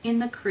 right in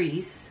the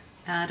crease,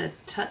 add a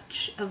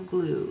touch of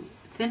glue.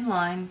 Thin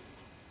line,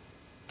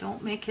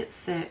 don't make it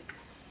thick.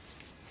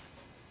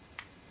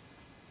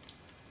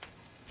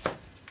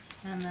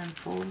 And then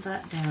fold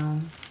that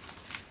down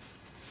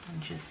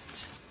and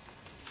just,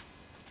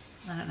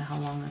 I don't know how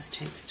long this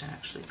takes to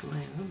actually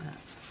glue, but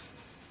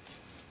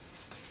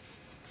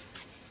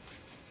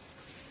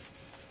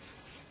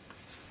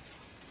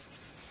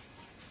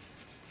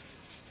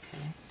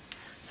okay.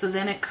 So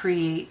then it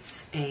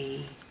creates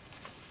a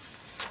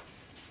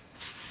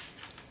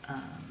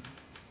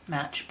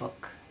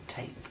matchbook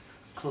type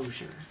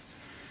closure.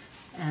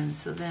 And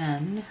so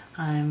then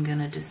I'm going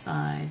to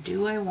decide,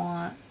 do I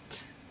want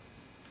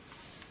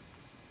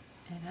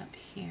it up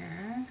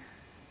here?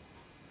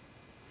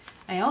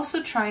 I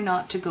also try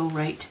not to go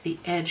right to the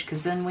edge,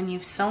 because then when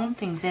you've sewn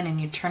things in and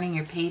you're turning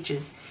your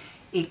pages,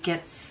 it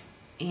gets,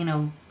 you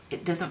know,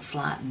 it doesn't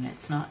flatten.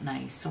 It's not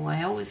nice. So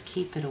I always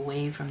keep it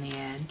away from the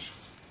edge.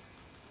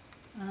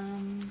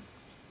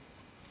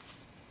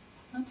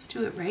 Let's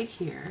do it right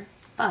here,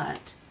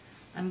 but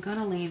I'm going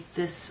to leave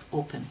this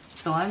open.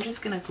 So I'm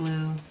just going to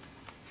glue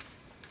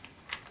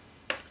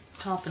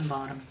top and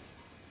bottom.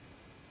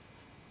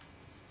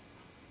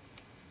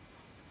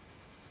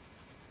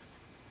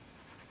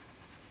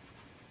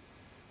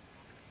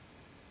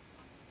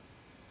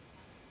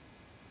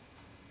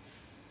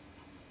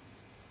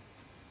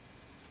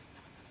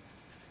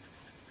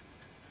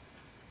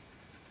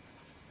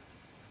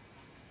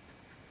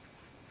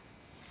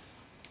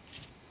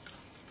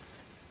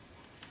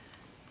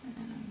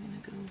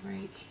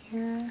 Right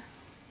here,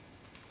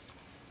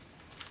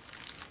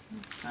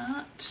 like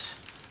that.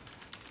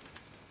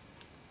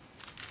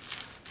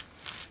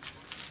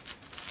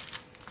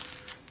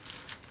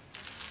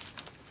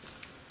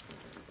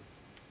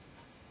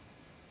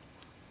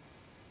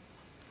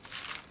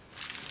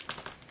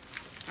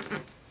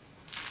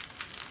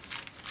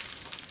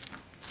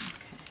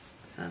 Okay,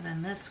 so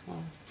then this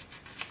will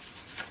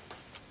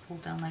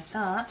fold down like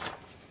that.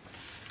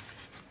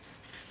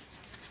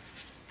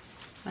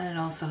 But it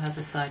also has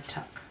a side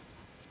tuck.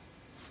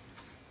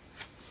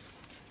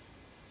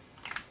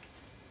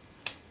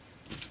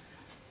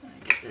 Let me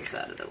get this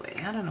out of the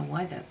way. I don't know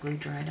why that glue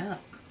dried up.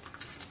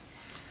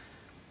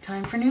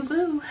 Time for new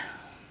glue.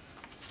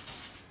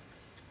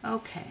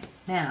 Okay,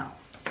 now,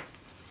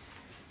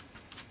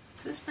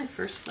 is this my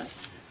first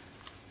flips?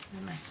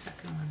 Or my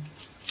second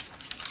ones?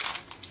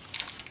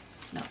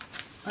 No,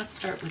 let's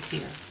start with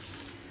here.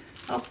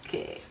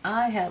 Okay,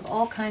 I have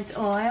all kinds,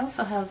 oh, I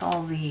also have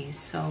all these,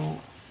 so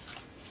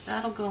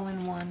that'll go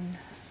in one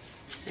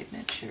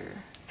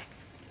signature.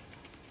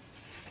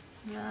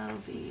 That'll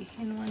be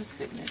in one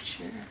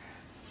signature.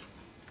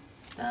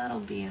 That'll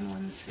be in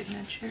one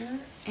signature.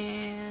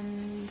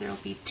 And there'll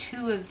be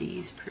 2 of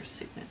these per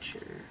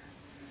signature.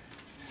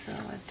 So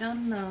I've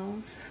done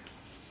those.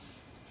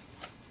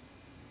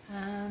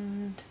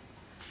 And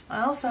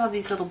I also have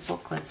these little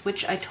booklets,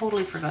 which I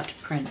totally forgot to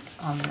print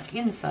on the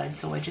inside,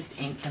 so I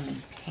just inked them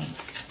in pink.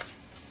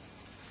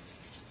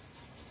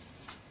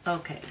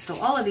 Okay, so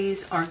all of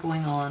these are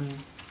going on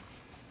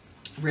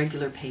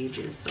regular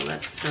pages, so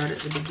let's start at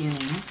the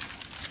beginning.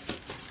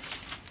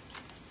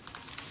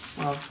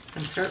 Well, I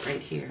can start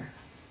right here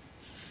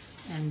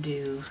and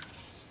do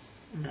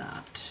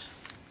that.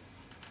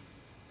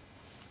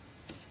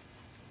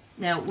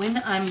 Now,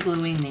 when I'm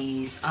gluing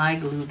these, I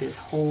glue this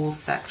whole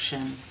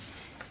section.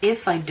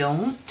 If I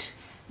don't,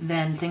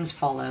 then things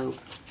fall out.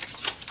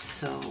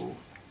 So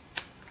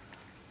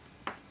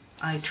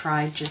I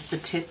tried just the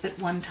tip at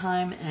one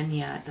time, and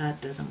yeah,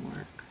 that doesn't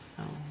work.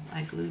 So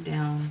I glue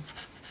down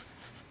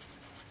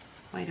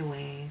quite a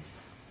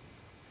ways.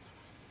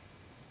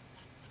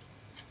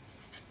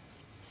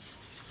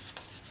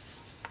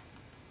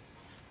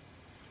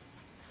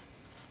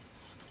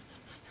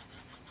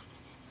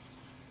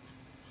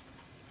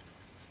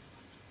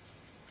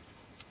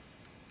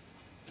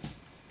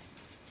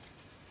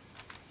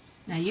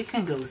 Now you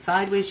can go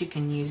sideways, you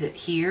can use it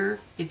here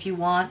if you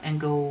want and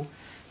go,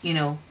 you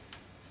know,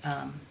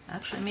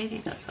 actually maybe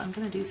that's, I'm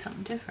going to do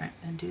something different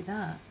and do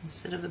that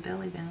instead of a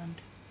belly band.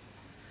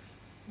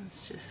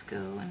 Let's just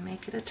go and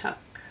make it a tuck.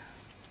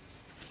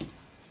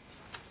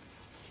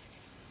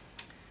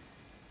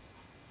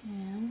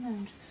 And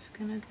I'm just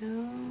going to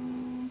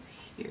go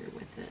here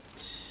with it.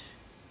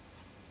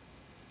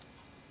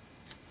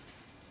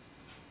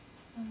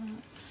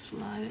 Let's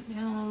slide it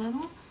down a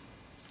little.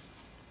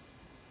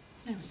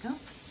 There we go.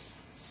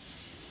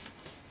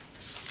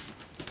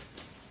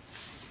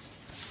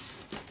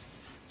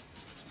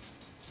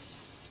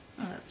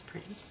 Oh, that's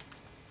pretty.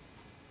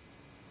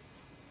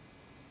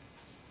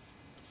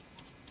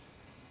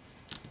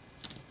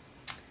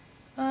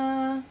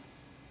 I'm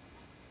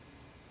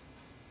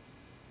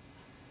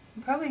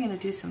probably going to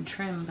do some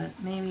trim, but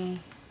maybe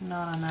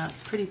not on that.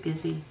 It's pretty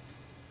busy.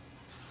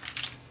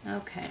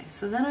 Okay,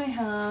 so then I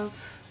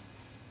have,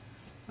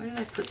 where did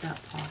I put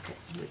that pocket?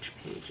 Which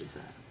page is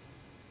that?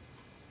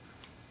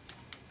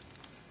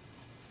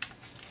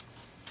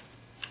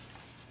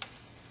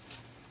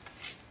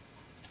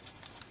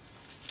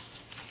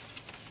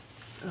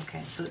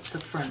 Okay, so it's the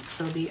front.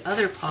 So the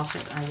other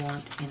pocket I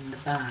want in the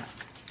back.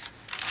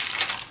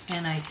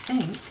 And I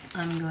think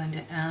I'm going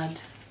to add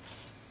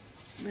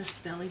this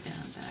belly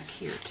band back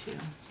here too.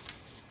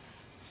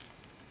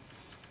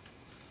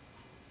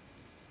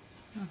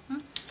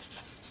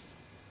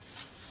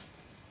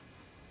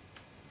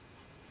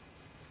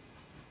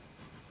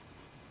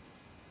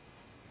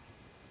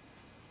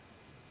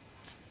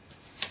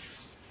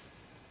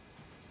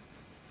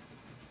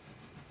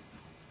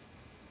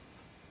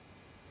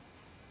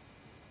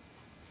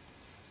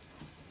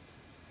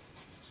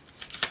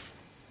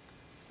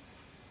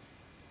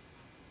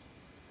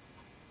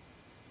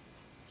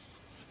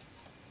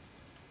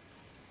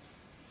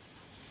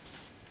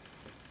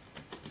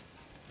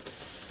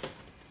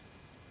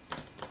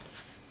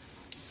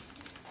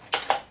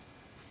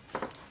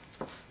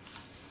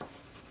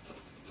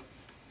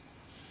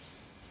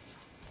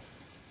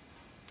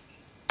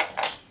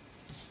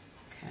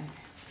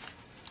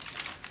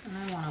 And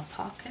I want a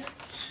pocket.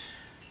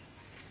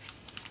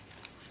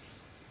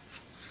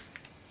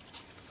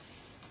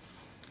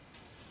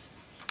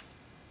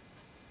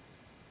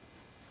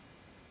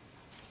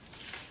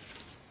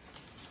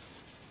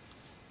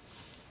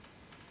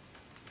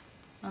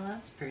 Well,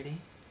 that's pretty.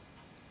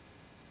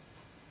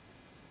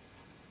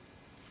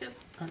 Yep,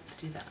 let's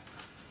do that.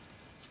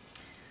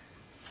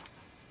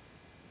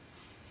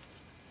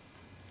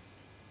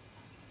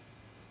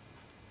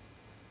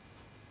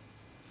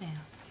 Yeah.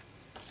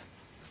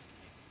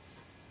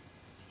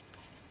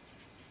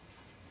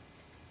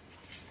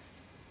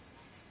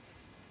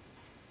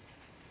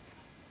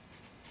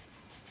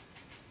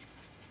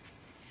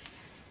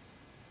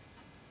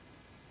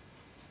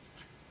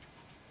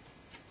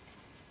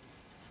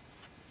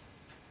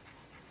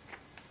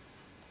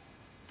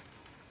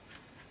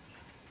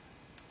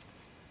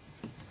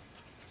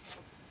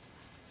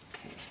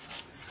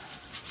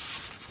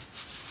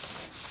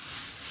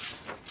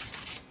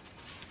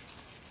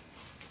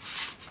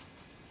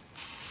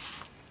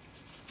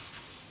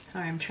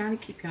 Sorry, I'm trying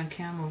to keep you on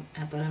camera,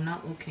 but I'm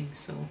not looking,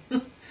 so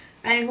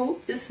I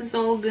hope this is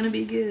all going to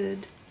be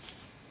good.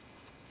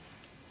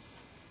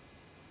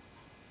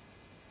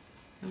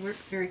 I work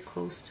very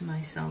close to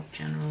myself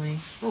generally.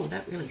 Oh,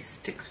 that really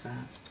sticks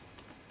fast.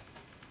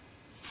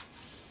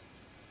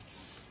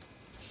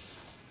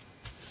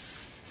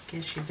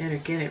 Guess you better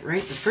get it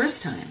right the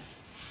first time.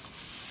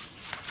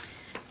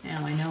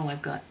 Now I know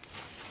I've got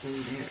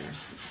glue there.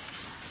 So.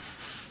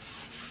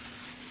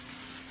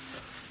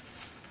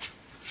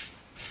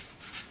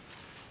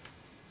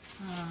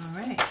 All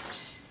right.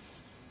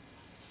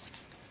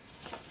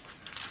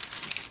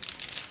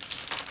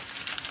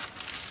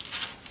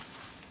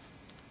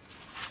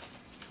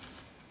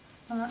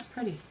 Oh, that's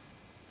pretty.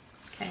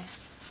 Okay.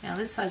 Now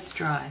this side's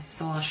dry,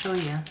 so I'll show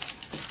you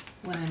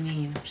what I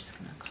mean. I'm just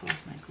going to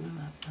close my glue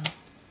up though.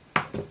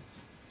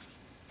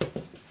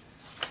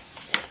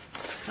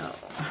 So,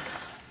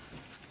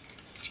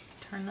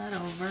 turn that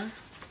over,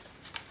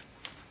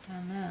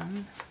 and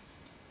then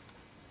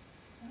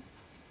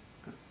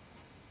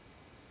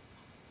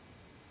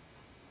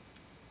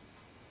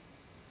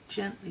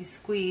gently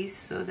squeeze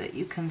so that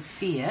you can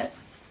see it.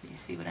 You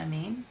see what I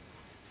mean?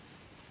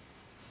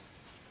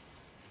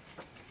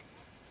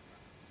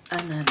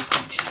 And then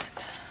pinch it.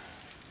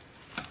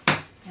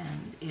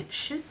 And it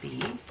should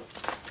be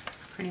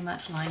pretty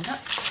much lined up.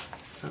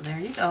 So there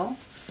you go.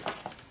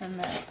 And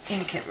then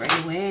ink it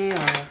right away,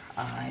 or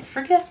I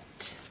forget.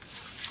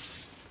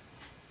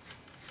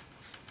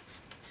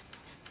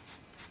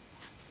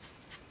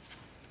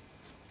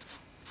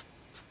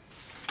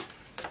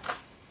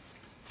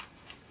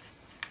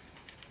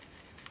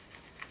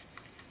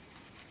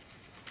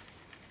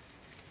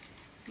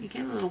 You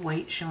get a little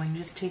white showing,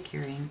 just take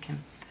your ink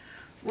and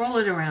roll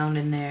it around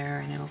in there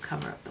and it'll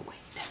cover up the white.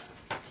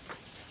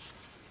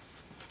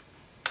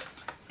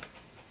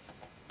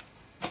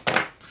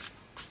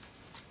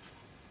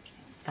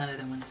 That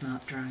other one's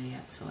not dry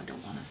yet, so I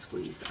don't want to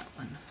squeeze that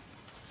one.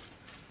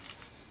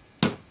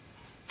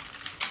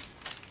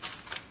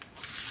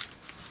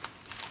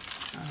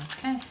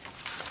 Okay.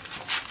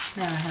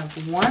 Now I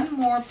have one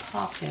more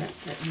pocket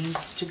that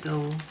needs to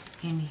go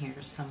in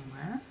here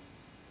somewhere.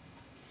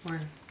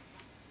 Where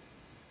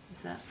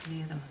is that for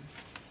the other one?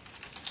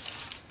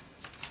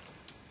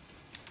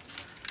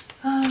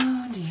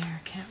 Oh dear,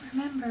 can't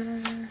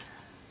remember.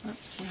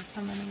 Let's see if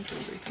how many's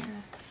over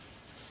here.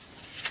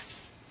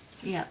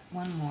 Yeah,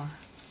 one more.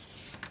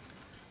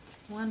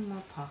 One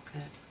more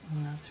pocket. Oh,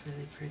 that's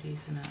really pretty,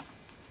 isn't it?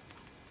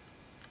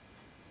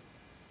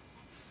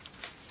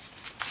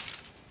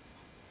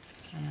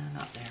 Yeah,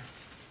 not there.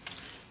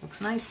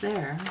 Looks nice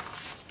there.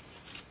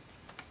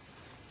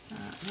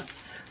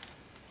 Let's...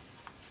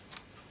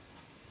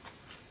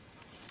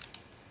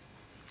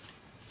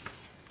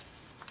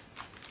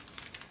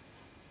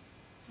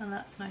 And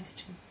that's nice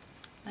too.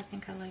 I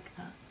think I like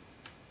that.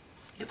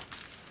 Yep.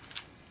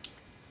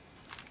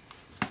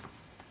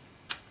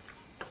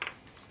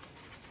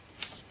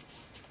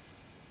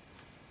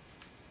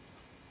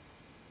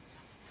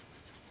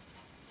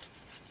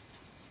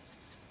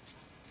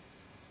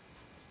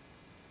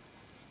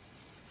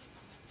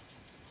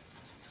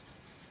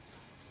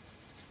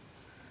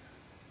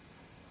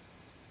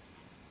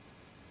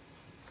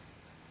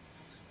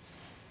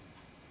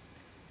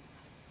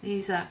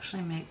 These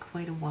actually make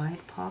quite a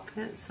wide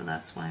pocket, so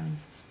that's why I'm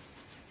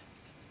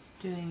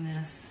doing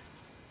this,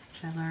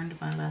 which I learned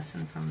my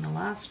lesson from the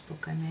last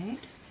book I made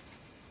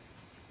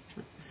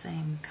with the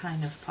same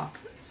kind of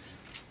pockets.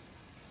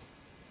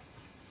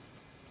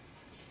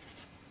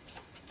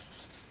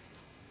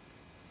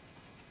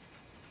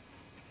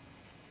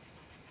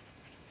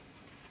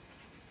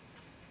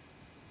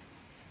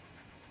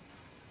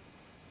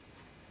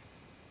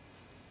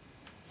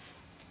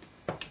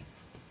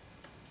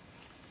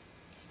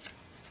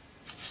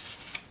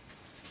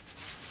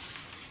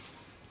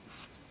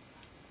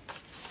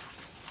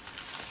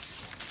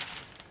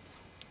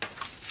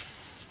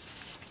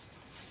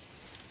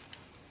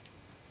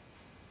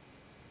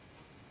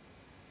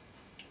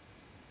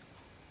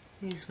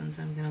 These ones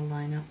I'm going to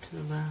line up to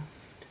the left.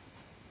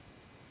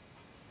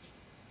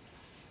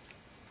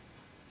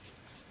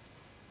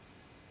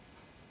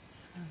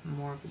 Have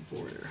more of a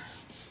border.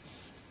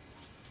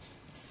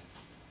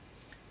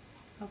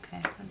 Okay,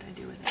 what did I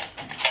do with it?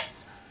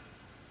 Yes.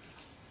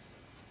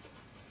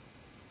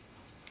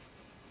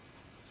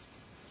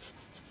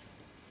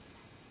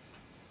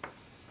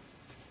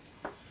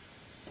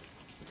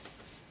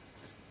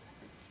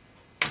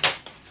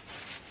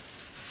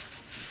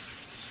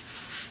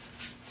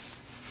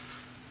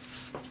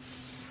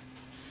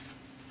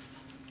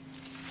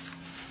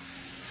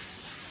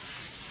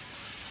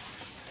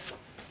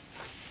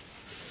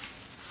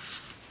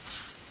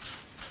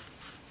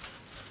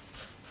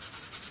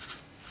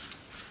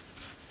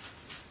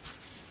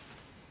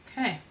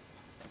 Okay.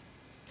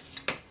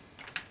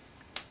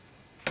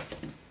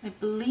 I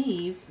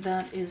believe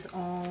that is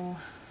all.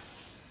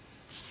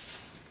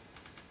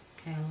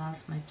 Okay, I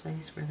lost my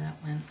place where that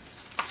went.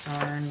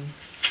 Darn.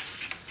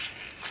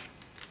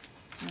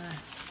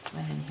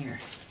 Went in here.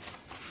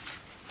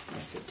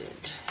 Yes, it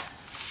did.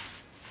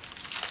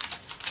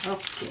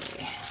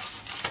 Okay.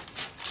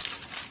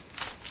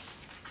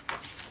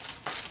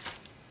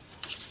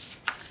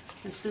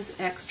 This is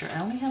extra.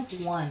 I only have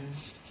one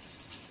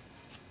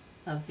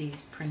of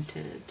these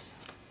printed.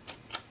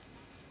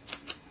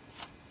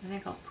 I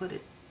think I'll put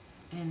it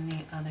in the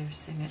other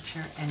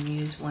signature and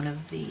use one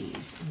of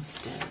these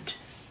instead.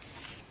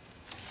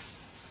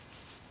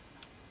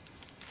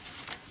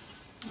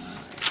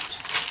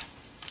 Alright.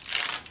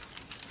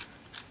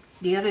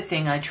 The other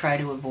thing I try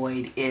to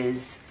avoid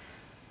is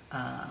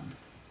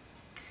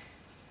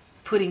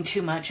putting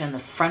too much on the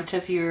front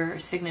of your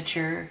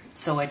signature,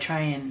 so I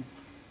try and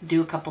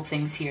do a couple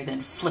things here,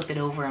 then flip it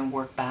over and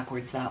work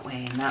backwards that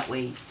way, and that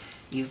way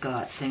you've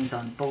got things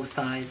on both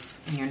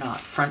sides and you're not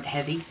front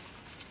heavy,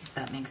 if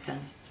that makes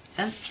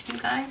sense to you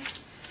guys.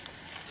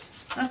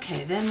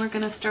 Okay, then we're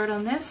going to start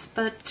on this,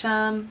 but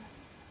I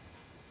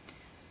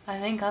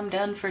think I'm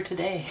done for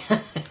today.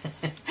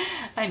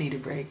 I need a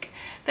break.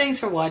 Thanks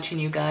for watching,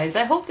 you guys.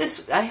 I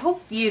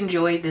hope you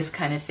enjoyed this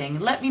kind of thing.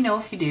 Let me know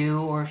if you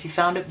do, or if you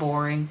found it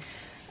boring.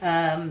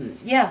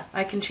 Yeah,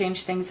 I can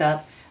change things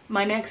up.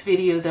 My next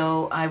video,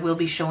 though, I will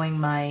be showing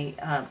my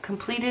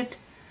completed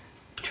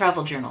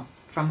travel journal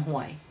from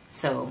Hawaii.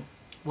 So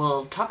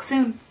we'll talk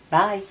soon.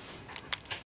 Bye.